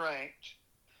unranked.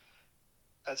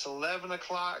 That's 11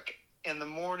 o'clock in the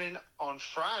morning on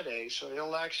Friday, so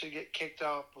it'll actually get kicked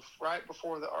off right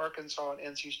before the Arkansas and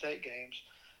NC State games.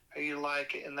 Who you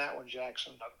like in that one,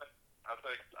 Jackson? I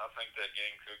think that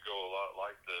game could go a lot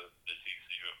like the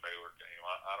TCU and Baylor game.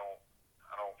 I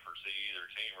don't foresee either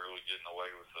team really getting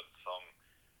away with some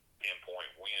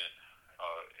pinpoint win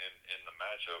in the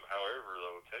matchup. However,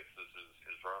 though, Texas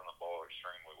is running the ball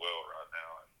extremely well right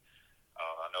now, and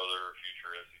I know they're a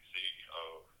future SEC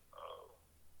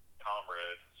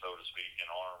comrade, so to speak, in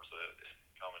arms that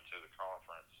coming to the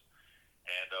conference.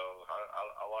 And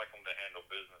I like them to handle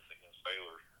business against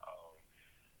Baylor.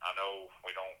 I know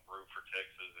we don't root for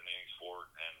Texas in any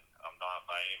sport, and I'm not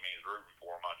by any means rooting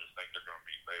for them. I just think they're going to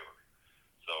beat Baylor.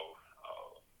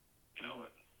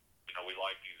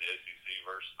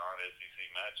 versus non-SEC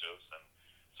matchups, and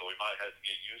so we might have to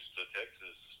get used to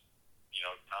Texas,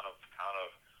 kind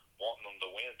of wanting them to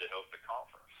win to help the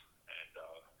conference, and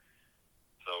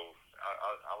so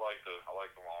I like the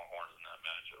Longhorns in that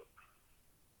matchup.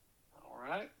 All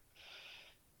right.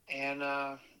 And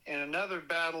in another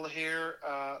battle here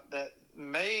that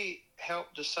may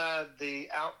help decide the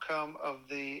outcome of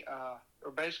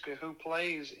or basically who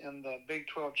plays in the Big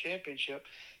 12 championship,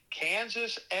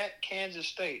 Kansas at Kansas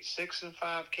State,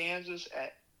 6-5 Kansas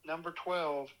at number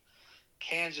 12,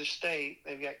 Kansas State.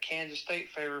 They've got Kansas State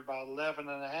favored by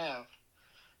 11.5.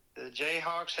 The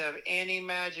Jayhawks have any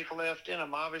magic left in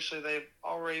them. Obviously, they've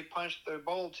already punched their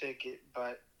bowl ticket,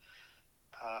 but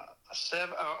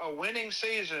a winning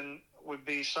season would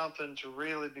be something to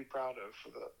really be proud of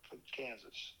for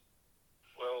Kansas.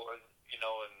 Well, and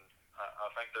I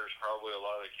think there's probably a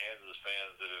lot of Kansas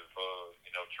fans that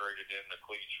have traded in the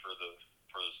cleats for the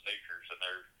sneakers, and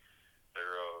they're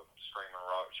screaming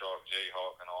Rock Chalk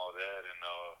Jayhawk and all of that, and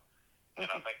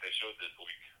I think they should this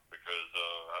week because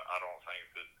I don't think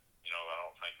that I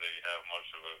don't think they have much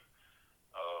of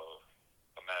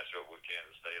a matchup with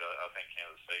Kansas State. I think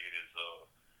Kansas State is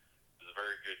a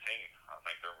very good team. I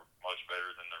think they're much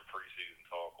better than their preseason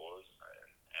talk was,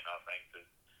 and I think that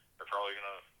they're probably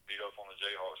going to beat up on the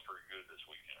Jayhawks pretty good this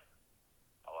weekend.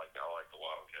 I like the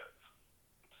Wildcats.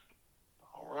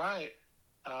 All right.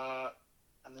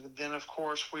 And then, of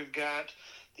course, we've got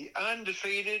the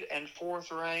undefeated and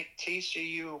fourth-ranked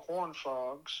TCU Horned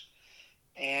Frogs,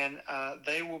 and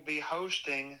they will be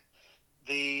hosting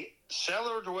the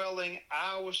cellar-dwelling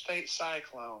Iowa State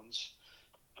Cyclones.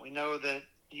 We know that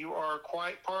you are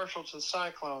quite partial to the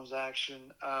Cyclones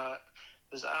action.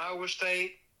 Does Iowa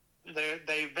State,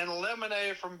 they've been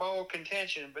eliminated from bowl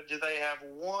contention, but do they have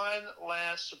one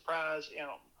last surprise in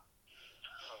them?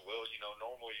 Well,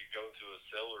 normally you go to a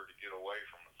cellar to get away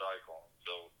from the Cyclones.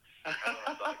 So having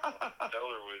a Cyclone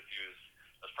cellar with you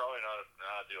that's probably not an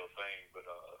ideal thing. But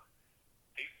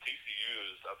TCU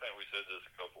is, I think we said this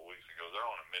a couple of weeks ago, they're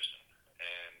on a mission.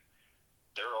 And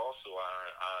they're also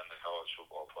eyeing the college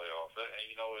football playoff. And,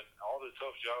 in all the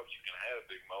tough jobs you can have,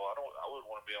 Big Mo, I wouldn't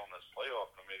want to be on this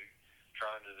playoff committee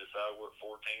trying to decide what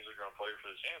 4 teams are going to play for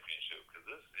the championship, because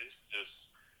this is just –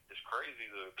 it's crazy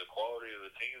the quality of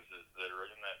the teams that are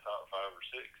in that top 5 or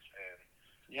 6, and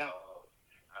I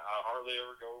hardly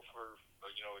ever go for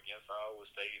against Iowa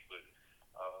State, but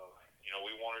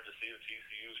we wanted to see if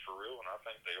TCU's for real, and I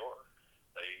think they are.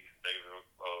 They've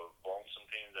blown some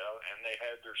teams out, and they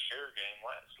had their share game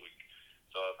last week,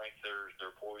 so I think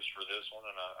they're poised for this one,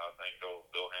 and I think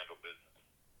they'll handle business.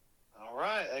 All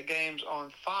right, that game's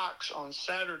on Fox on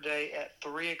Saturday at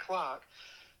 3:00.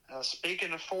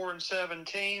 Speaking of 4 and 7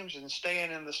 teams and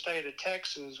staying in the state of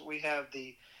Texas, we have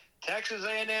the Texas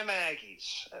A&M Aggies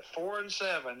at 4 and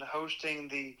 7 hosting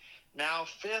the now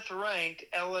 5th-ranked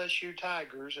LSU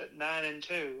Tigers at 9 and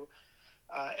 2.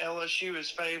 LSU is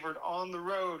favored on the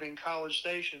road in College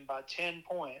Station by 10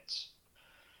 points.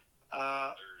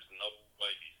 There's no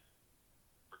way,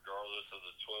 regardless of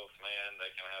the 12th man,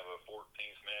 they can have a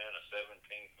 14th man, a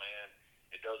 17th man.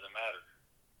 It doesn't matter.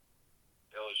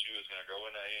 LSU is going to go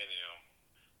into A&M.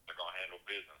 They're going to handle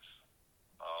business.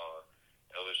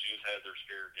 LSU's had their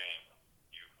scare game.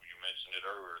 You mentioned it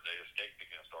earlier. They escaped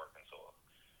against Arkansas.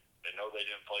 They know they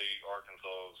didn't play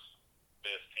Arkansas's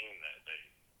best team that day.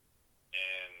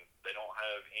 And they don't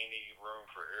have any room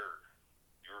for error.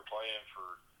 You were playing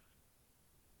for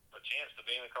a chance to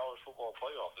be in the college football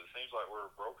playoff. It seems like we're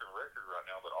a broken record right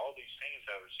now, but all these teams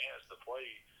have a chance to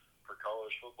play for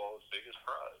college football's biggest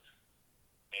prize.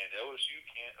 And LSU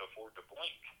can't afford to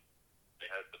blink.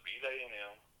 They have to beat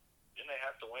A&M. Then they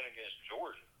have to win against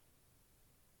Georgia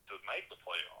to make the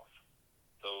playoff.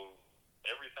 So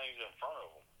everything's in front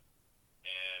of them.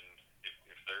 And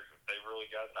if they really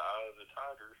got the eye of the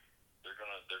Tigers, they're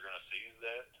gonna seize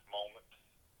that moment.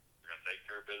 They're gonna take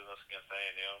care of business against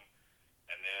A&M.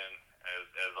 And then,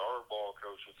 as our ball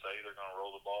coach would say, they're gonna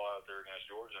roll the ball out there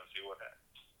against Georgia and see what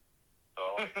happens. So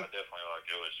I definitely like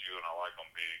LSU, and I like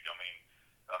them big. I mean,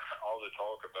 all the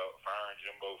talk about firing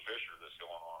Jimbo Fisher that's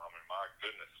going on. I mean, my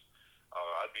goodness.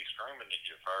 I'd be screaming to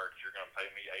get fired if you're going to pay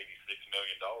me $86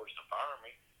 million to fire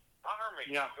me. Fire me.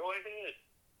 Yeah. Go ahead.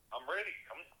 I'm ready.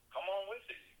 Come on with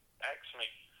it. Ask me.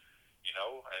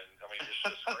 And I mean, it's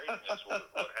just craziness. What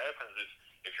happens is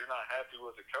if you're not happy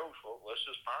with the coach, well, let's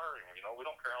just fire him. We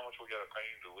don't care how much we got to pay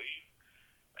him to leave.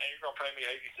 Man, you're going to pay me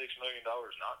 $86 million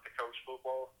not to coach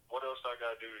football? What else I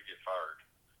got to do to get fired?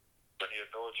 I need to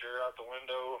throw a chair out the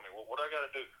window? I mean, what I got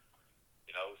to do?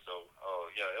 So,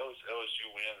 LSU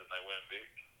wins and they win big.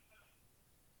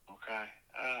 Okay.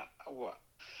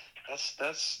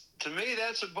 That's to me,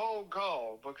 that's a bold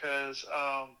call because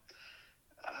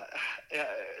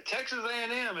Texas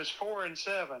A&M is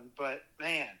 4-7, but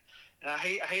man, and I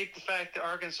hate the fact that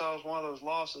Arkansas is one of those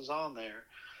losses on there.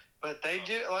 But they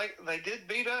did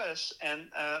beat us,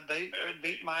 and they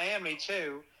beat Miami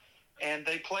too, and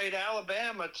they played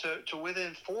Alabama to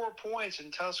within 4 points in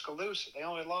Tuscaloosa. They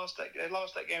lost that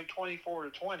game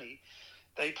 24-20.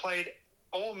 They played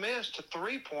Ole Miss to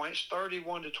 3 points,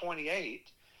 31-28.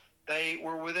 They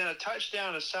were within a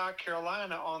touchdown of South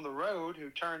Carolina on the road, who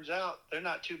turns out they're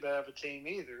not too bad of a team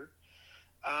either.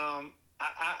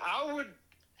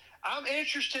 I'm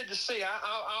interested to see.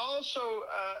 I also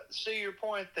see your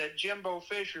point that Jimbo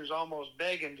Fisher's almost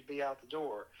begging to be out the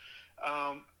door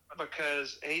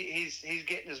because he's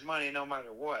getting his money no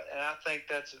matter what, and I think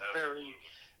that's a very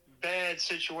bad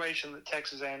situation that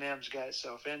Texas A&M's got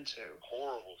itself into.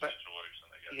 Horrible situation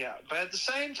they got. Yeah, but at the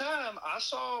same time, I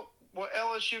saw what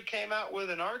LSU came out with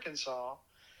in Arkansas,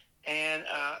 and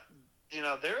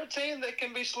they're a team that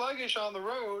can be sluggish on the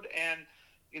road, and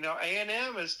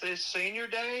A&M is this senior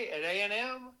day at A&M.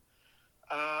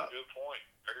 Good point.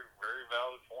 Very, very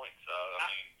valid points.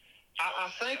 I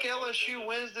think LSU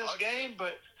wins this game,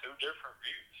 but two different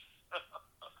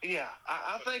views. Yeah,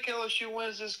 I think LSU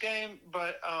wins this game,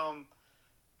 but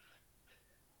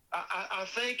I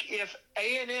think if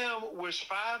A&M was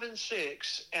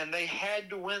 5-6 and they had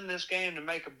to win this game to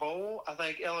make a bowl, I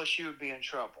think LSU would be in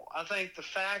trouble. I think the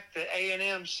fact that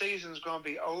A&M's season is going to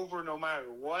be over no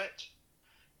matter what,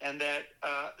 and that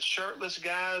shirtless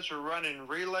guys are running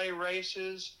relay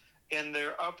races in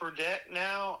their upper deck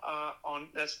now.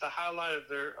 That's the highlight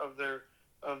of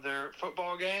their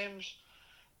football games.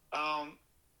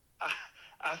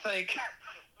 I think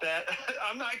that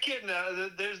I'm not kidding.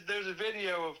 There's a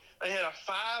video of they had a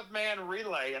 5-man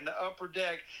relay in the upper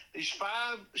deck. These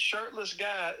 5 shirtless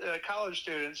college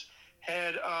students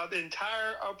had the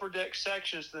entire upper deck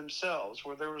sections to themselves,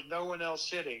 where there was no one else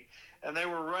sitting. And they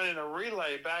were running a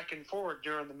relay back and forth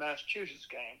during the Massachusetts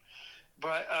game.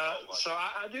 But so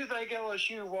I do think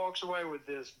LSU walks away with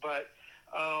this. But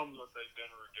what they've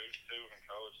been reduced to in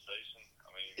College Station.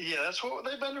 Yeah, that's what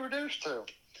they've been reduced to.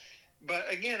 But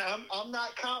again, I'm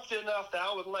not confident enough that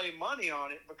I would lay money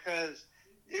on it, because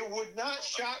it would not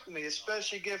shock me,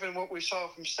 especially given what we saw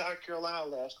from South Carolina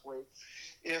last week,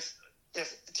 if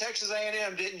Texas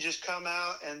A&M didn't just come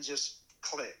out and just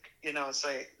click, and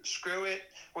say, screw it,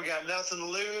 we got nothing to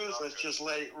lose, let's just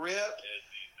let it rip.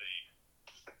 SEC.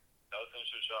 Nothing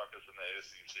should shock us in the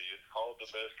SEC. It's called the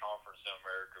best conference in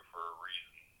America for a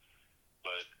reason.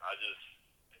 But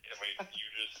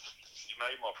you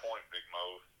made my point, Big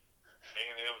Mo.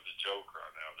 A&M's a joke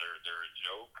right now. They're a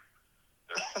joke.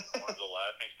 They're one of the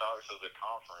laughing stocks of the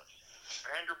conference.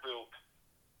 Vanderbilt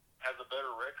has a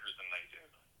better record than they do.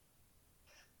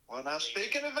 Well, now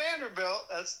speaking of Vanderbilt,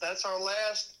 that's our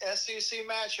last SEC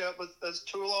matchup. Let's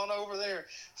tool on over there.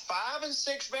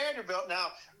 5-6 Vanderbilt.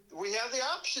 Now we have the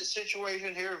opposite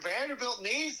situation here. Vanderbilt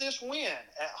needs this win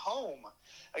at home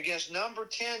against number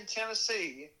 10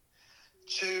 Tennessee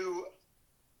to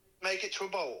make it to a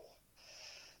bowl.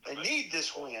 They need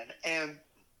this win, and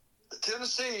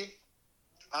Tennessee,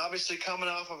 obviously coming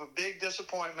off of a big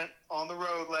disappointment on the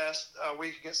road last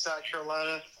week against South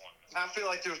Carolina. I feel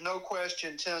like there's no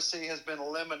question Tennessee has been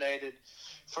eliminated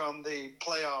from the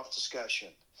playoff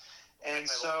discussion. And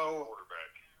so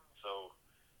quarterback. So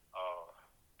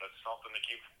that's something to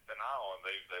keep an eye on.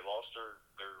 They lost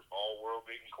their all-world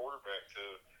beating quarterback to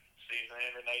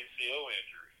season-ending ACL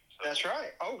injury. So, that's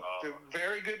right.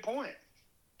 Very good point.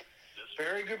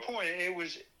 Very good point. It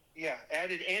was,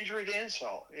 added injury to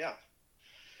insult. Yeah.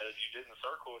 As you didn't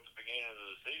circle at the beginning of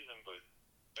the season, but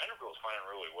Vanderbilt's playing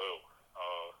really well.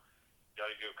 Got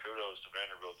to give kudos to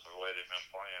Vanderbilt for the way they've been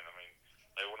playing.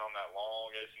 They went on that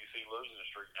long SEC losing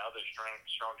streak. Now they've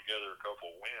strung together a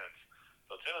couple of wins.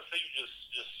 So Tennessee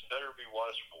just better be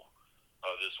watchful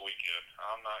this weekend.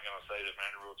 I'm not going to say that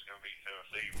Vanderbilt's going to beat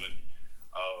Tennessee, but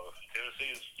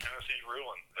Tennessee's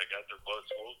reeling. They got their butts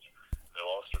whooped. They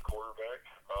lost their quarterback.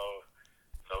 So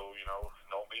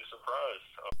don't be surprised.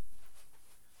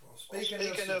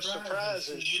 Speaking of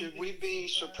surprises, should we be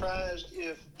surprised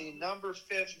if the number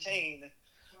 15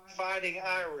 Fighting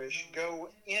Irish go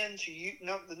into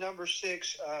the number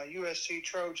 6 USC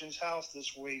Trojans house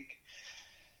this week?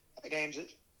 The game's at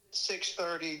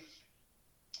 6:30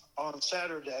 on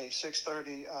Saturday,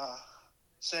 6:30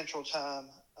 Central Time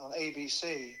on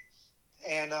ABC,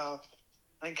 and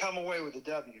come away with a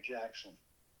W, Jackson.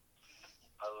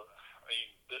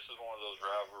 This is one of those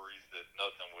rivalries that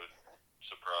nothing would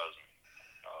surprise me.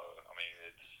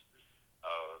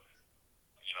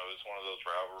 It's one of those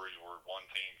rivalries where one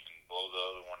team can blow the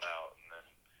other one out, and then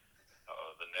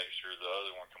next year the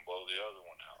other one can blow the other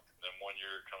one out. Then one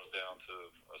year it comes down to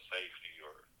a safety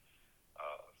or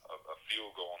a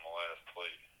field goal on the last play.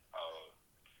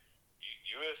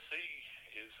 USC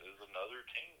is another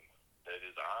team that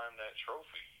is eyeing that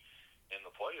trophy in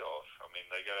the playoffs. I mean,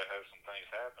 they got to have some things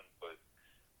happen, but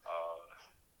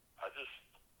I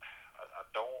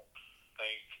don't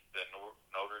think that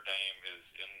Notre Dame is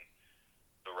in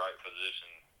the right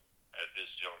position at this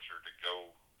juncture to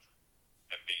go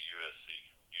and beat USC.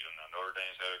 Notre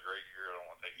Dame's had a great year. I don't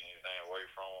want to take anything away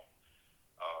from them,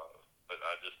 but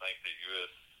I just think that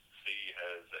USC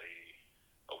has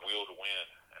a will to win,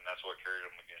 and that's what carried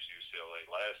them against UCLA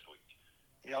last week.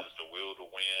 Yep. Just a will to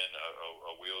win,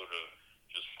 a will to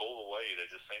just pull away. They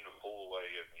just seem to pull away,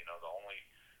 and the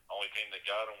only team that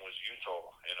got them was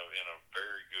Utah in a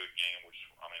very good game, which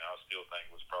I still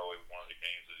think was probably one of the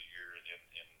games of the year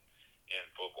in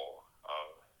football.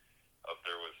 Up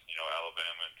there with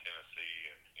Alabama and Tennessee,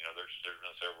 and there's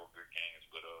been several good games,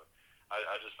 but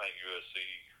I just think USC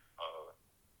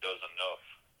does enough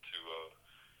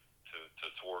to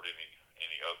thwart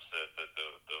any upset that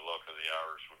the luck of the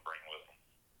Irish would bring with them.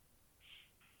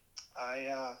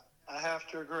 I have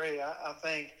to agree. I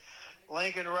think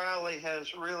Lincoln Riley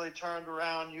has really turned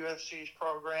around USC's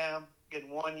program in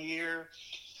 1 year.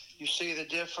 You see the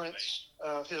difference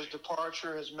of his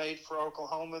departure has made for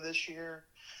Oklahoma this year.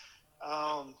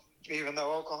 Even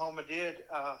though Oklahoma did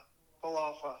pull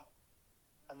off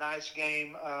a nice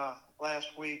game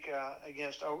last week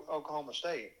against Oklahoma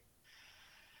State,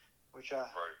 which I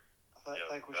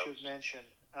think we should mention.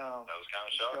 That was kind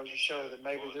of shocking. Goes to show that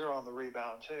maybe they're on the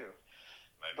rebound too.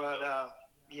 Maybe but so.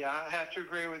 I have to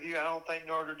agree with you. I don't think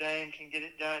Notre Dame can get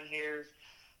it done here.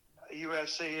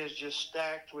 USC is just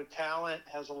stacked with talent,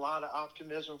 has a lot of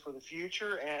optimism for the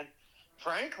future, and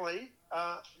frankly,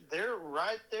 they're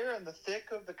right there in the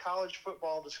thick of the college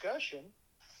football discussion.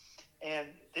 And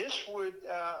this would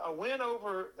a win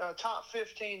over a top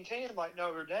 15 team like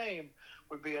Notre Dame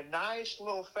would be a nice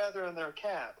little feather in their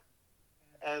cap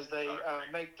as they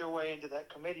make their way into that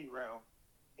committee room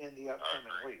in the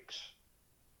upcoming weeks.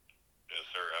 Yes,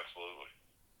 sir, absolutely.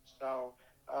 So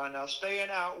now staying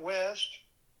out west,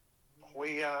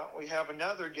 we have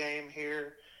another game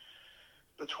here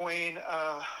between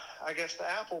I guess the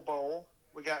Apple Bowl.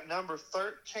 We got number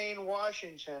 13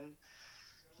 Washington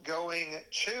going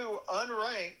to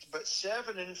unranked but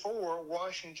 7-4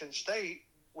 Washington State,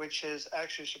 which has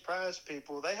actually surprised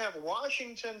people. They have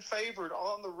Washington favored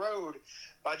on the road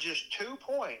by just 2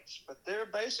 points, but they're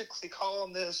basically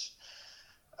calling this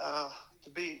to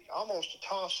be almost a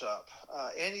toss-up.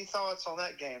 Any thoughts on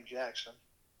that game, Jackson?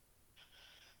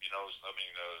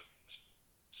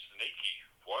 Sneaky.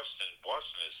 Washington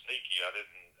is sneaky.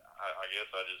 I guess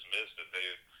I just missed that they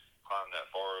climbed that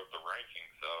far up the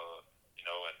rankings.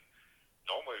 And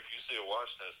normally if you see a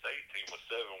Washington State team with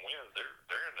 7 wins,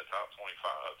 they're in the top 25.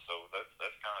 So that's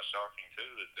kind of shocking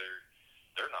too that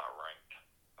they're not ranked.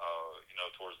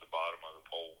 Towards the bottom of the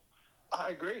poll.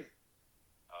 I agree.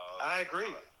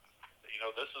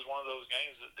 This is one of those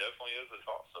games that definitely is a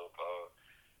toss-up.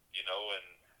 And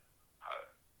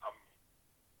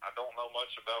I don't know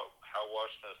much about how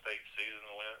Washington State's season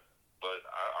went, but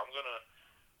I'm gonna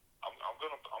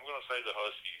say the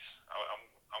Huskies.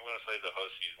 I'm gonna say the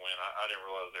Huskies win. I didn't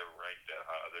realize they were ranked that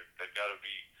high. They've got to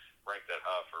be ranked that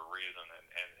high for a reason,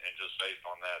 and just based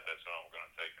on that, that's what I'm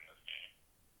gonna take in this game.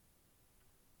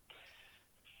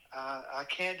 I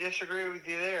can't disagree with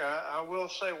you there. I will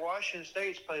say Washington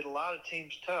State's played a lot of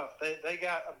teams tough. They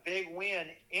got a big win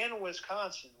in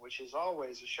Wisconsin, which is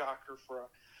always a shocker for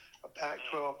a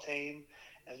Pac-12 team.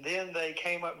 And then they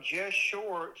came up just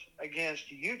short against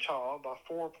Utah by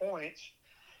 4 points,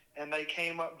 and they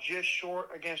came up just short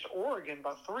against Oregon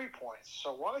by 3 points.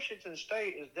 So Washington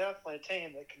State is definitely a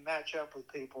team that can match up with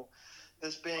people.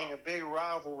 This being a big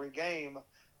rivalry game,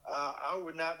 I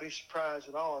would not be surprised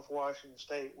at all if Washington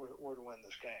State were to win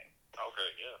this game. Okay,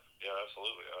 yeah,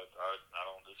 absolutely. I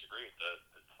don't disagree with that.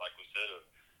 It's like we said,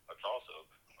 a toss-up.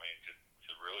 It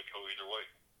could really go either way.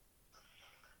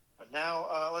 But now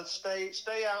let's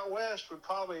stay out west. Would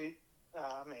probably,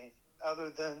 other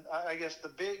than I guess the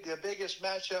biggest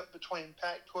matchup between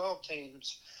Pac-12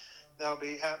 teams that'll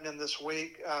be happening this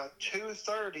week,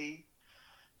 2:30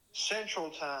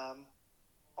 Central Time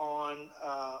on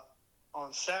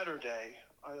Saturday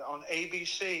on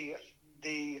ABC.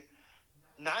 The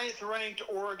 9th-ranked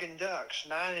Oregon Ducks,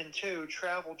 9-2,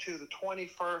 travel to the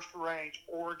 21st-ranked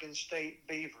Oregon State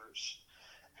Beavers,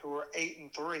 who are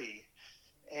 8-3.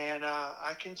 And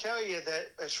I can tell you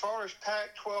that as far as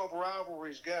Pac-12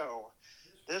 rivalries go,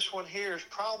 this one here is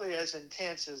probably as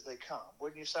intense as they come.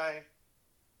 Wouldn't you say?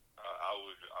 I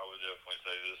would would definitely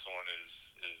say this one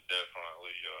is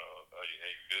definitely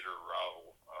a bitter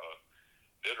rivalry,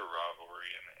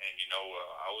 and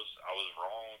I was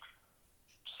wrong,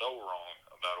 so wrong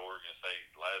about Oregon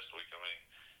State last week. I mean,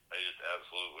 they just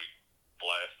absolutely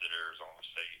blasted Arizona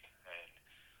State, and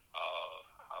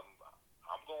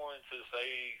I'm going to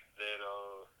say that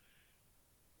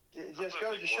it just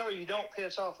goes to show you don't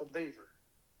piss off a Beaver.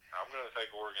 I'm going to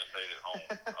take Oregon State at home.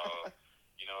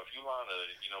 If you line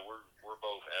we're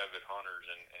both avid hunters,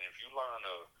 and if you line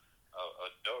a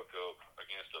duck up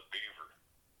against a beaver,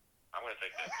 I'm going to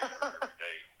take that beaver every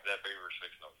day. That beaver's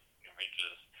fixing to,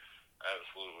 just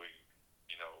absolutely,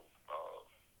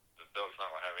 the duck's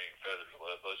not going to have any feathers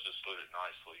left. Let's just put it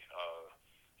nicely.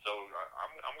 So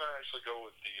I'm going to actually go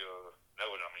with the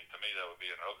to me that would be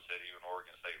an upset, even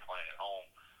Oregon State playing at home,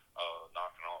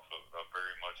 knocking off a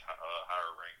very much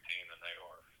higher ranked team than they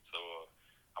are. So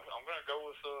I'm going to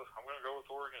go with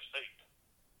Oregon State.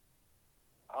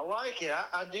 I like it.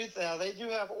 I do. They do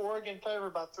have Oregon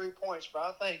favored by 3 points, but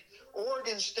I think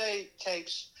Oregon State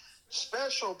takes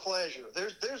special pleasure.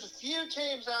 There's a few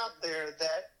teams out there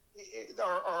that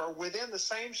are within the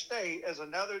same state as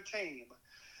another team,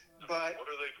 but what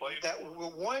do they play that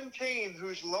for? One team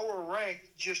who's lower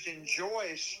ranked just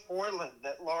enjoys spoiling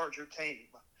that larger team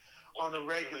on a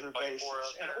regular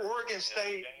basis. And Oregon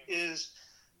State is,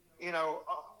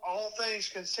 all things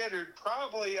considered,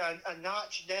 probably a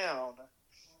notch down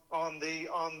on the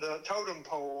totem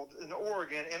pole in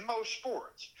Oregon in most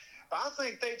sports. But I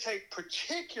think they take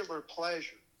particular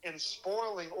pleasure in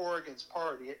spoiling Oregon's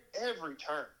party at every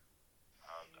turn.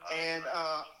 And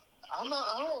I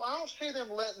don't see them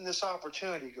letting this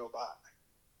opportunity go by.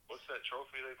 What's that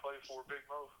trophy they play for, Big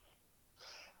Mo?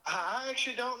 I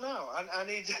actually don't know. I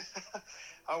need to.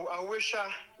 I wish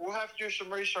we'll have to do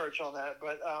some research on that,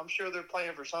 but I'm sure they're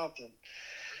playing for something.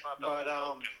 It's not the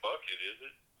old wooden bucket, is it?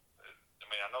 I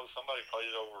mean, I know somebody played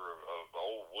over an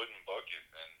old wooden bucket,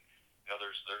 and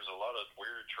there's a lot of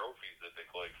weird trophies that they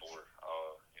play for. And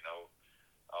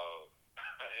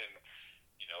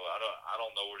I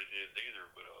don't know what it is either,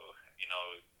 but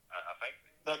I think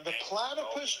the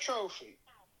Platypus Trophy.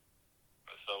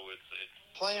 So it's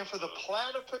playing for the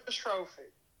Platypus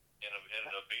Trophy in a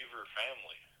Beaver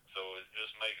family. So it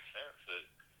just makes sense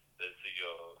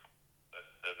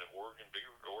that the Oregon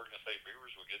State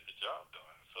Beavers will get the job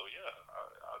done. So yeah,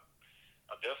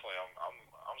 I definitely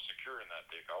I'm securing that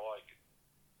pick. I like it.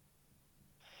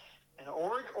 And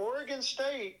Oregon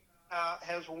State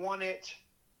has won it.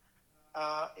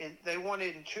 They won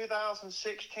it in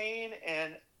 2016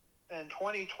 and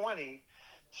 2020.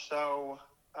 So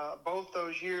both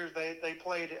those years they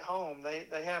played at home.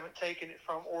 They haven't taken it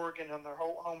from Oregon on their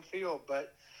whole home field,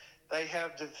 but they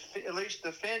have at least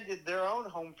defended their own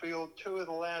home field 2 of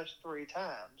the last 3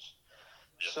 times.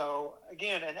 Yep. So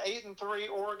again, an 8-3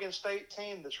 Oregon State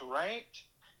team that's ranked.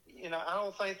 I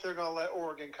don't think they're going to let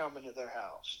Oregon come into their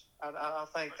house. I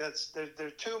think there's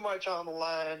too much on the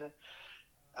line.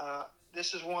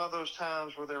 This is one of those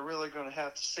times where they're really going to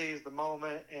have to seize the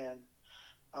moment and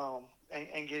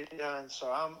get it done. So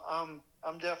I'm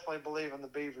definitely believing the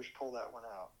Beavers pull that one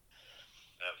out.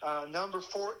 Number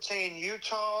 14,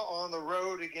 Utah on the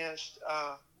road against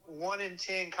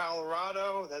 1-10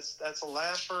 Colorado. That's a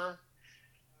laugher.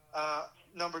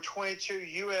 Number 22,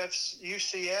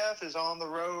 UCF is on the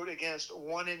road against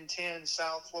 1-10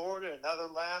 South Florida, another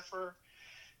laugher.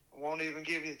 I won't even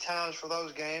give you the times for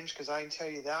those games because I can tell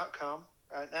you the outcome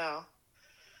right now.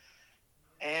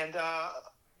 And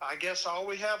I guess all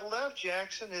we have left,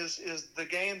 Jackson, is the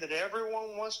game that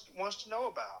everyone wants to know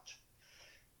about.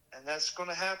 And that's going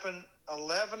to happen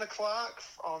 11 o'clock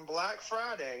on Black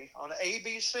Friday on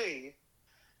ABC.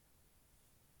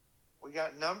 We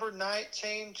got number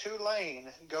 19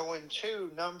 Tulane going to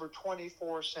number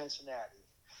 24 Cincinnati.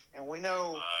 And we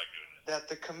know that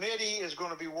the committee is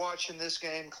going to be watching this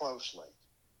game closely.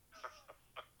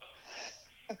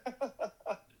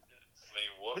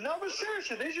 But no, but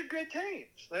seriously, these are good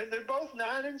teams. They're both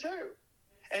 9-2.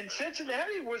 And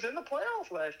Cincinnati was in the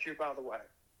playoff last year, by the way.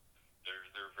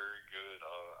 They're very good.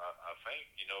 I think,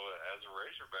 as a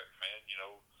Razorback fan,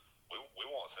 we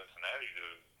want Cincinnati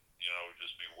to,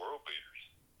 just be world beaters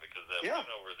because that win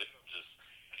over them just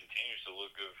continues to look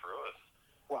good for us.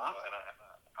 Wow. And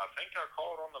I think I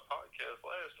called on the podcast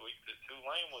last week that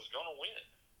Tulane was going to win,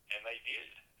 and they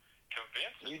did.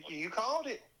 Convincingly. You called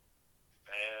it.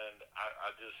 And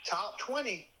I just top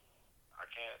 20. I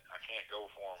can't go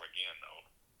for them again though.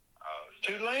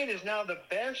 Tulane is now the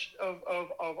best of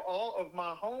all of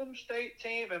my home state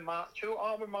team and my 2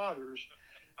 alma maters.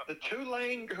 The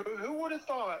Tulane. Who would have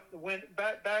thought when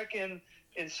back in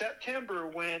September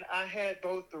when I had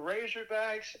both the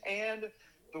Razorbacks and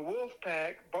the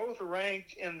Wolfpack both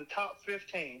ranked in the top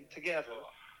 15 together.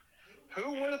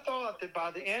 Who would have thought that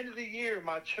by the end of the year,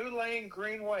 my Tulane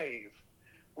Green Wave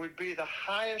would be the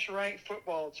highest ranked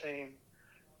football team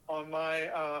on my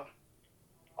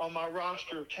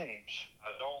roster of teams?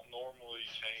 I don't normally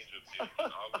change opinion.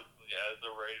 Obviously, as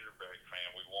a Razorback fan,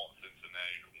 we want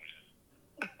Cincinnati to win.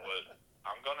 But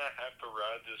I'm going to have to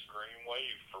ride this green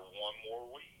wave for one more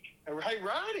week. Hey,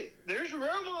 ride it. There's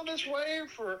room on this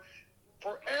wave for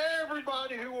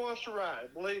everybody who wants to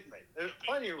ride. Believe me, there's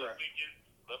plenty of room.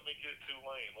 Let me get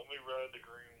Tulane. Let me ride the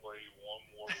green wave one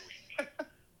more week.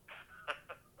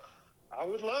 I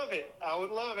would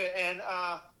love it. And,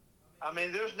 I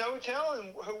mean, there's no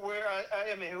telling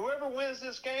whoever wins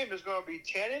this game is going to be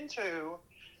 10-2.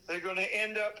 They're going to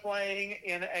end up playing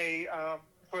in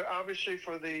obviously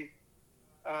for the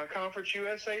Conference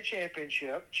USA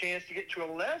Championship, chance to get to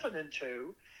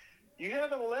 11-2. You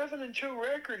have an 11-2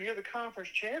 record. You're the conference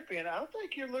champion. I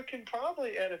think you're looking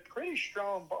probably at a pretty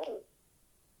strong bowl.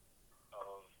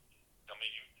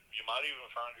 You might even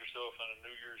find yourself in a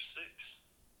New Year's Six.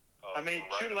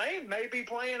 Tulane may be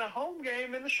playing a home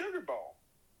game in the Sugar Bowl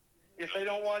if they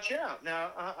don't watch out.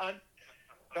 Now, I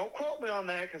don't quote me on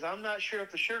that because I'm not sure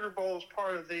if the Sugar Bowl is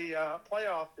part of the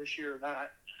playoff this year or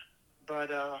not. But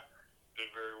could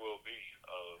very well be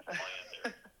playing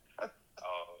there.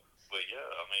 But yeah,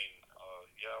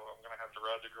 I'm going to have to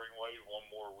ride the green wave one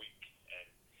more week. And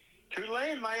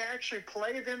Tulane might actually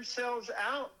play themselves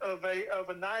out of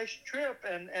a nice trip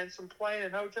and some plane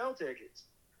and hotel tickets.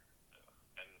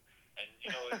 And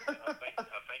I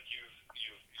think you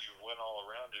went all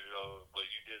around it. But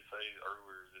you did say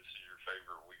earlier this is your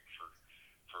favorite week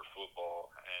for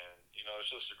football, and it's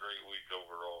just a great week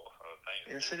overall.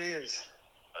 Yes, it is.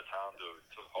 A time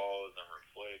to pause and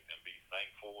reflect and be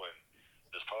thankful. And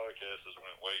this podcast has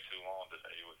went way too long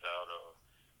today without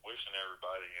wishing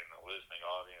everybody in the listening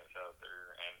audience out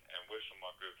there and wishing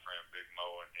my good friend Big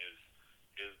Mo and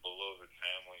his beloved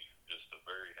family just a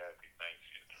very happy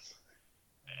Thanksgiving.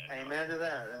 And, amen to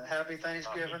that. Happy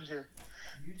Thanksgiving to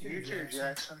you too,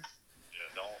 Jackson. Yeah,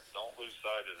 don't lose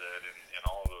sight of that in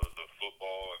all the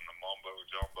football and the mumbo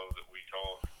jumbo that we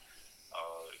talk.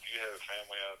 If you have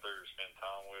family out there to spend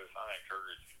time with, I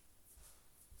encourage you.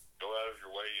 Go out of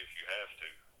your way if you have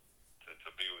to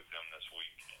be with them this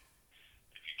week. And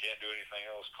if you can't do anything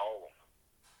else, call them.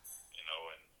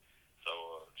 And so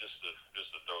just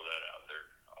to throw that out there.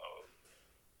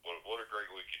 What a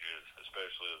great week it is,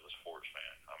 especially as a sports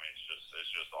fan. I mean,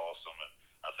 it's just awesome. And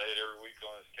I say it every week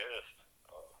on this cast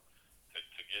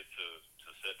to get to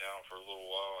sit down for a little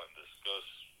while and discuss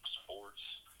sports,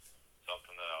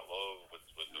 something that I love with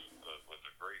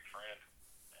a great friend.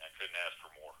 I couldn't ask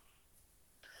for more.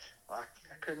 I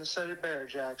couldn't have said it better,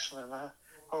 Jackson. And I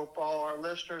hope all our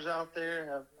listeners out there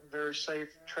have very safe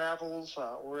travels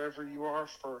wherever you are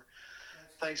for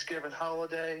Thanksgiving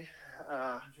holiday.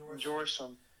 Enjoy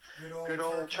some good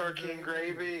old turkey and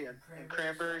gravy and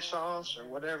cranberry sauce or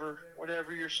whatever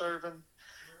you're serving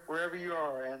wherever you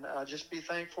are. And just be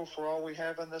thankful for all we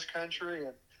have in this country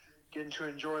and getting to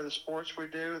enjoy the sports we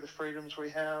do, the freedoms we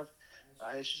have.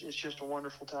 It's just a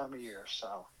wonderful time of year.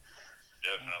 So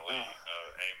definitely,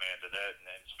 amen to that.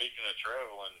 And speaking of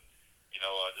traveling,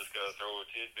 I just got to throw a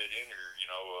tidbit in here.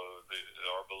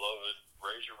 Our beloved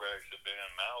Razorbacks have been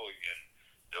in Maui, and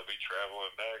they'll be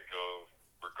traveling back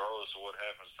regardless of what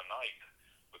happens tonight,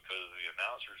 because the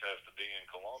announcers have to be in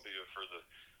Columbia for the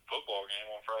football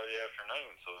game on Friday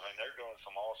afternoon. So they're doing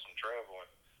some awesome traveling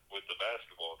with the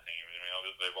basketball team.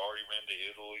 They've already been to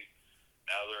Italy.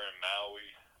 Now they're in Maui.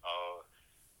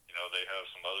 They have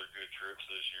some other good trips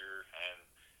this year,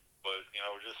 but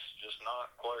just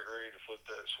not quite ready to flip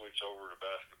that switch over to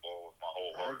basketball with my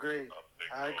whole heart.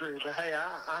 I agree. But hey,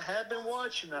 I have been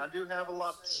watching. I do have a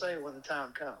lot to say when the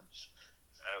time comes.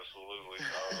 Absolutely.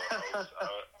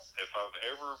 If I've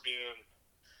ever been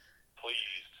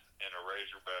pleased in a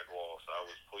Razorback loss, I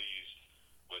was pleased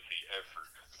with the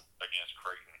effort against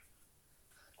Creighton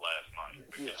last night,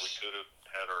 because we could have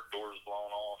had our doors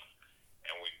blown off,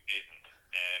 and we didn't.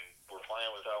 And we're playing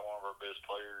without one of our best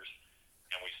players,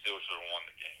 and we still should have won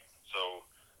the game. So,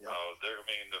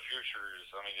 the future is,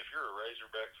 if you're a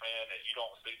Razorback fan and you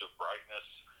don't see the brightness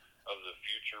of the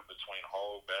future between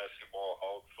Hog basketball,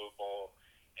 Hog football,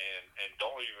 and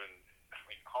don't even,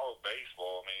 Hog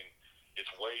baseball,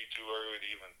 it's way too early to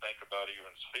even think about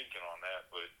even speaking on that,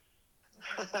 but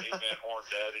Amen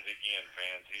Horn's at it again,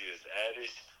 fans. He is at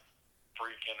it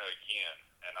freaking again.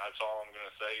 And that's all I'm going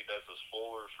to say. That's a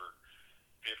spoiler for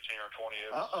 15 or 20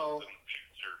 episodes in the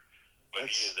future. But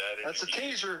he is added. That's a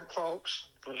teaser, folks.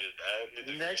 For he is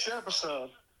added the next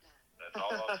episode. That's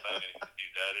all I'm saying.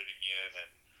 He's added again,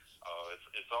 and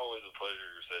it's always a pleasure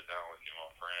to sit down with you,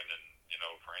 my friend. And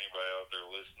for anybody out there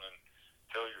listening,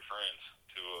 tell your friends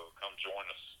to come join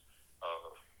us.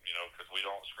 Because we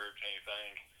don't script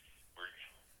anything.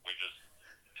 We just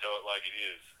tell it like it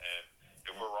is, and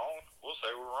if we're wrong, we'll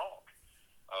say we're wrong.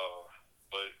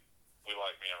 But we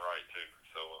like being right too.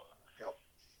 So,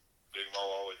 Big Mo,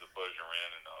 always a pleasure,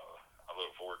 man, and I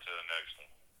look forward to the next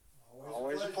one.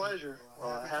 Always a pleasure.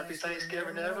 Well, happy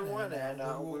Thanksgiving to everyone, and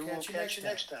we will catch you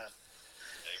next time.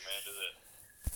 Amen to that.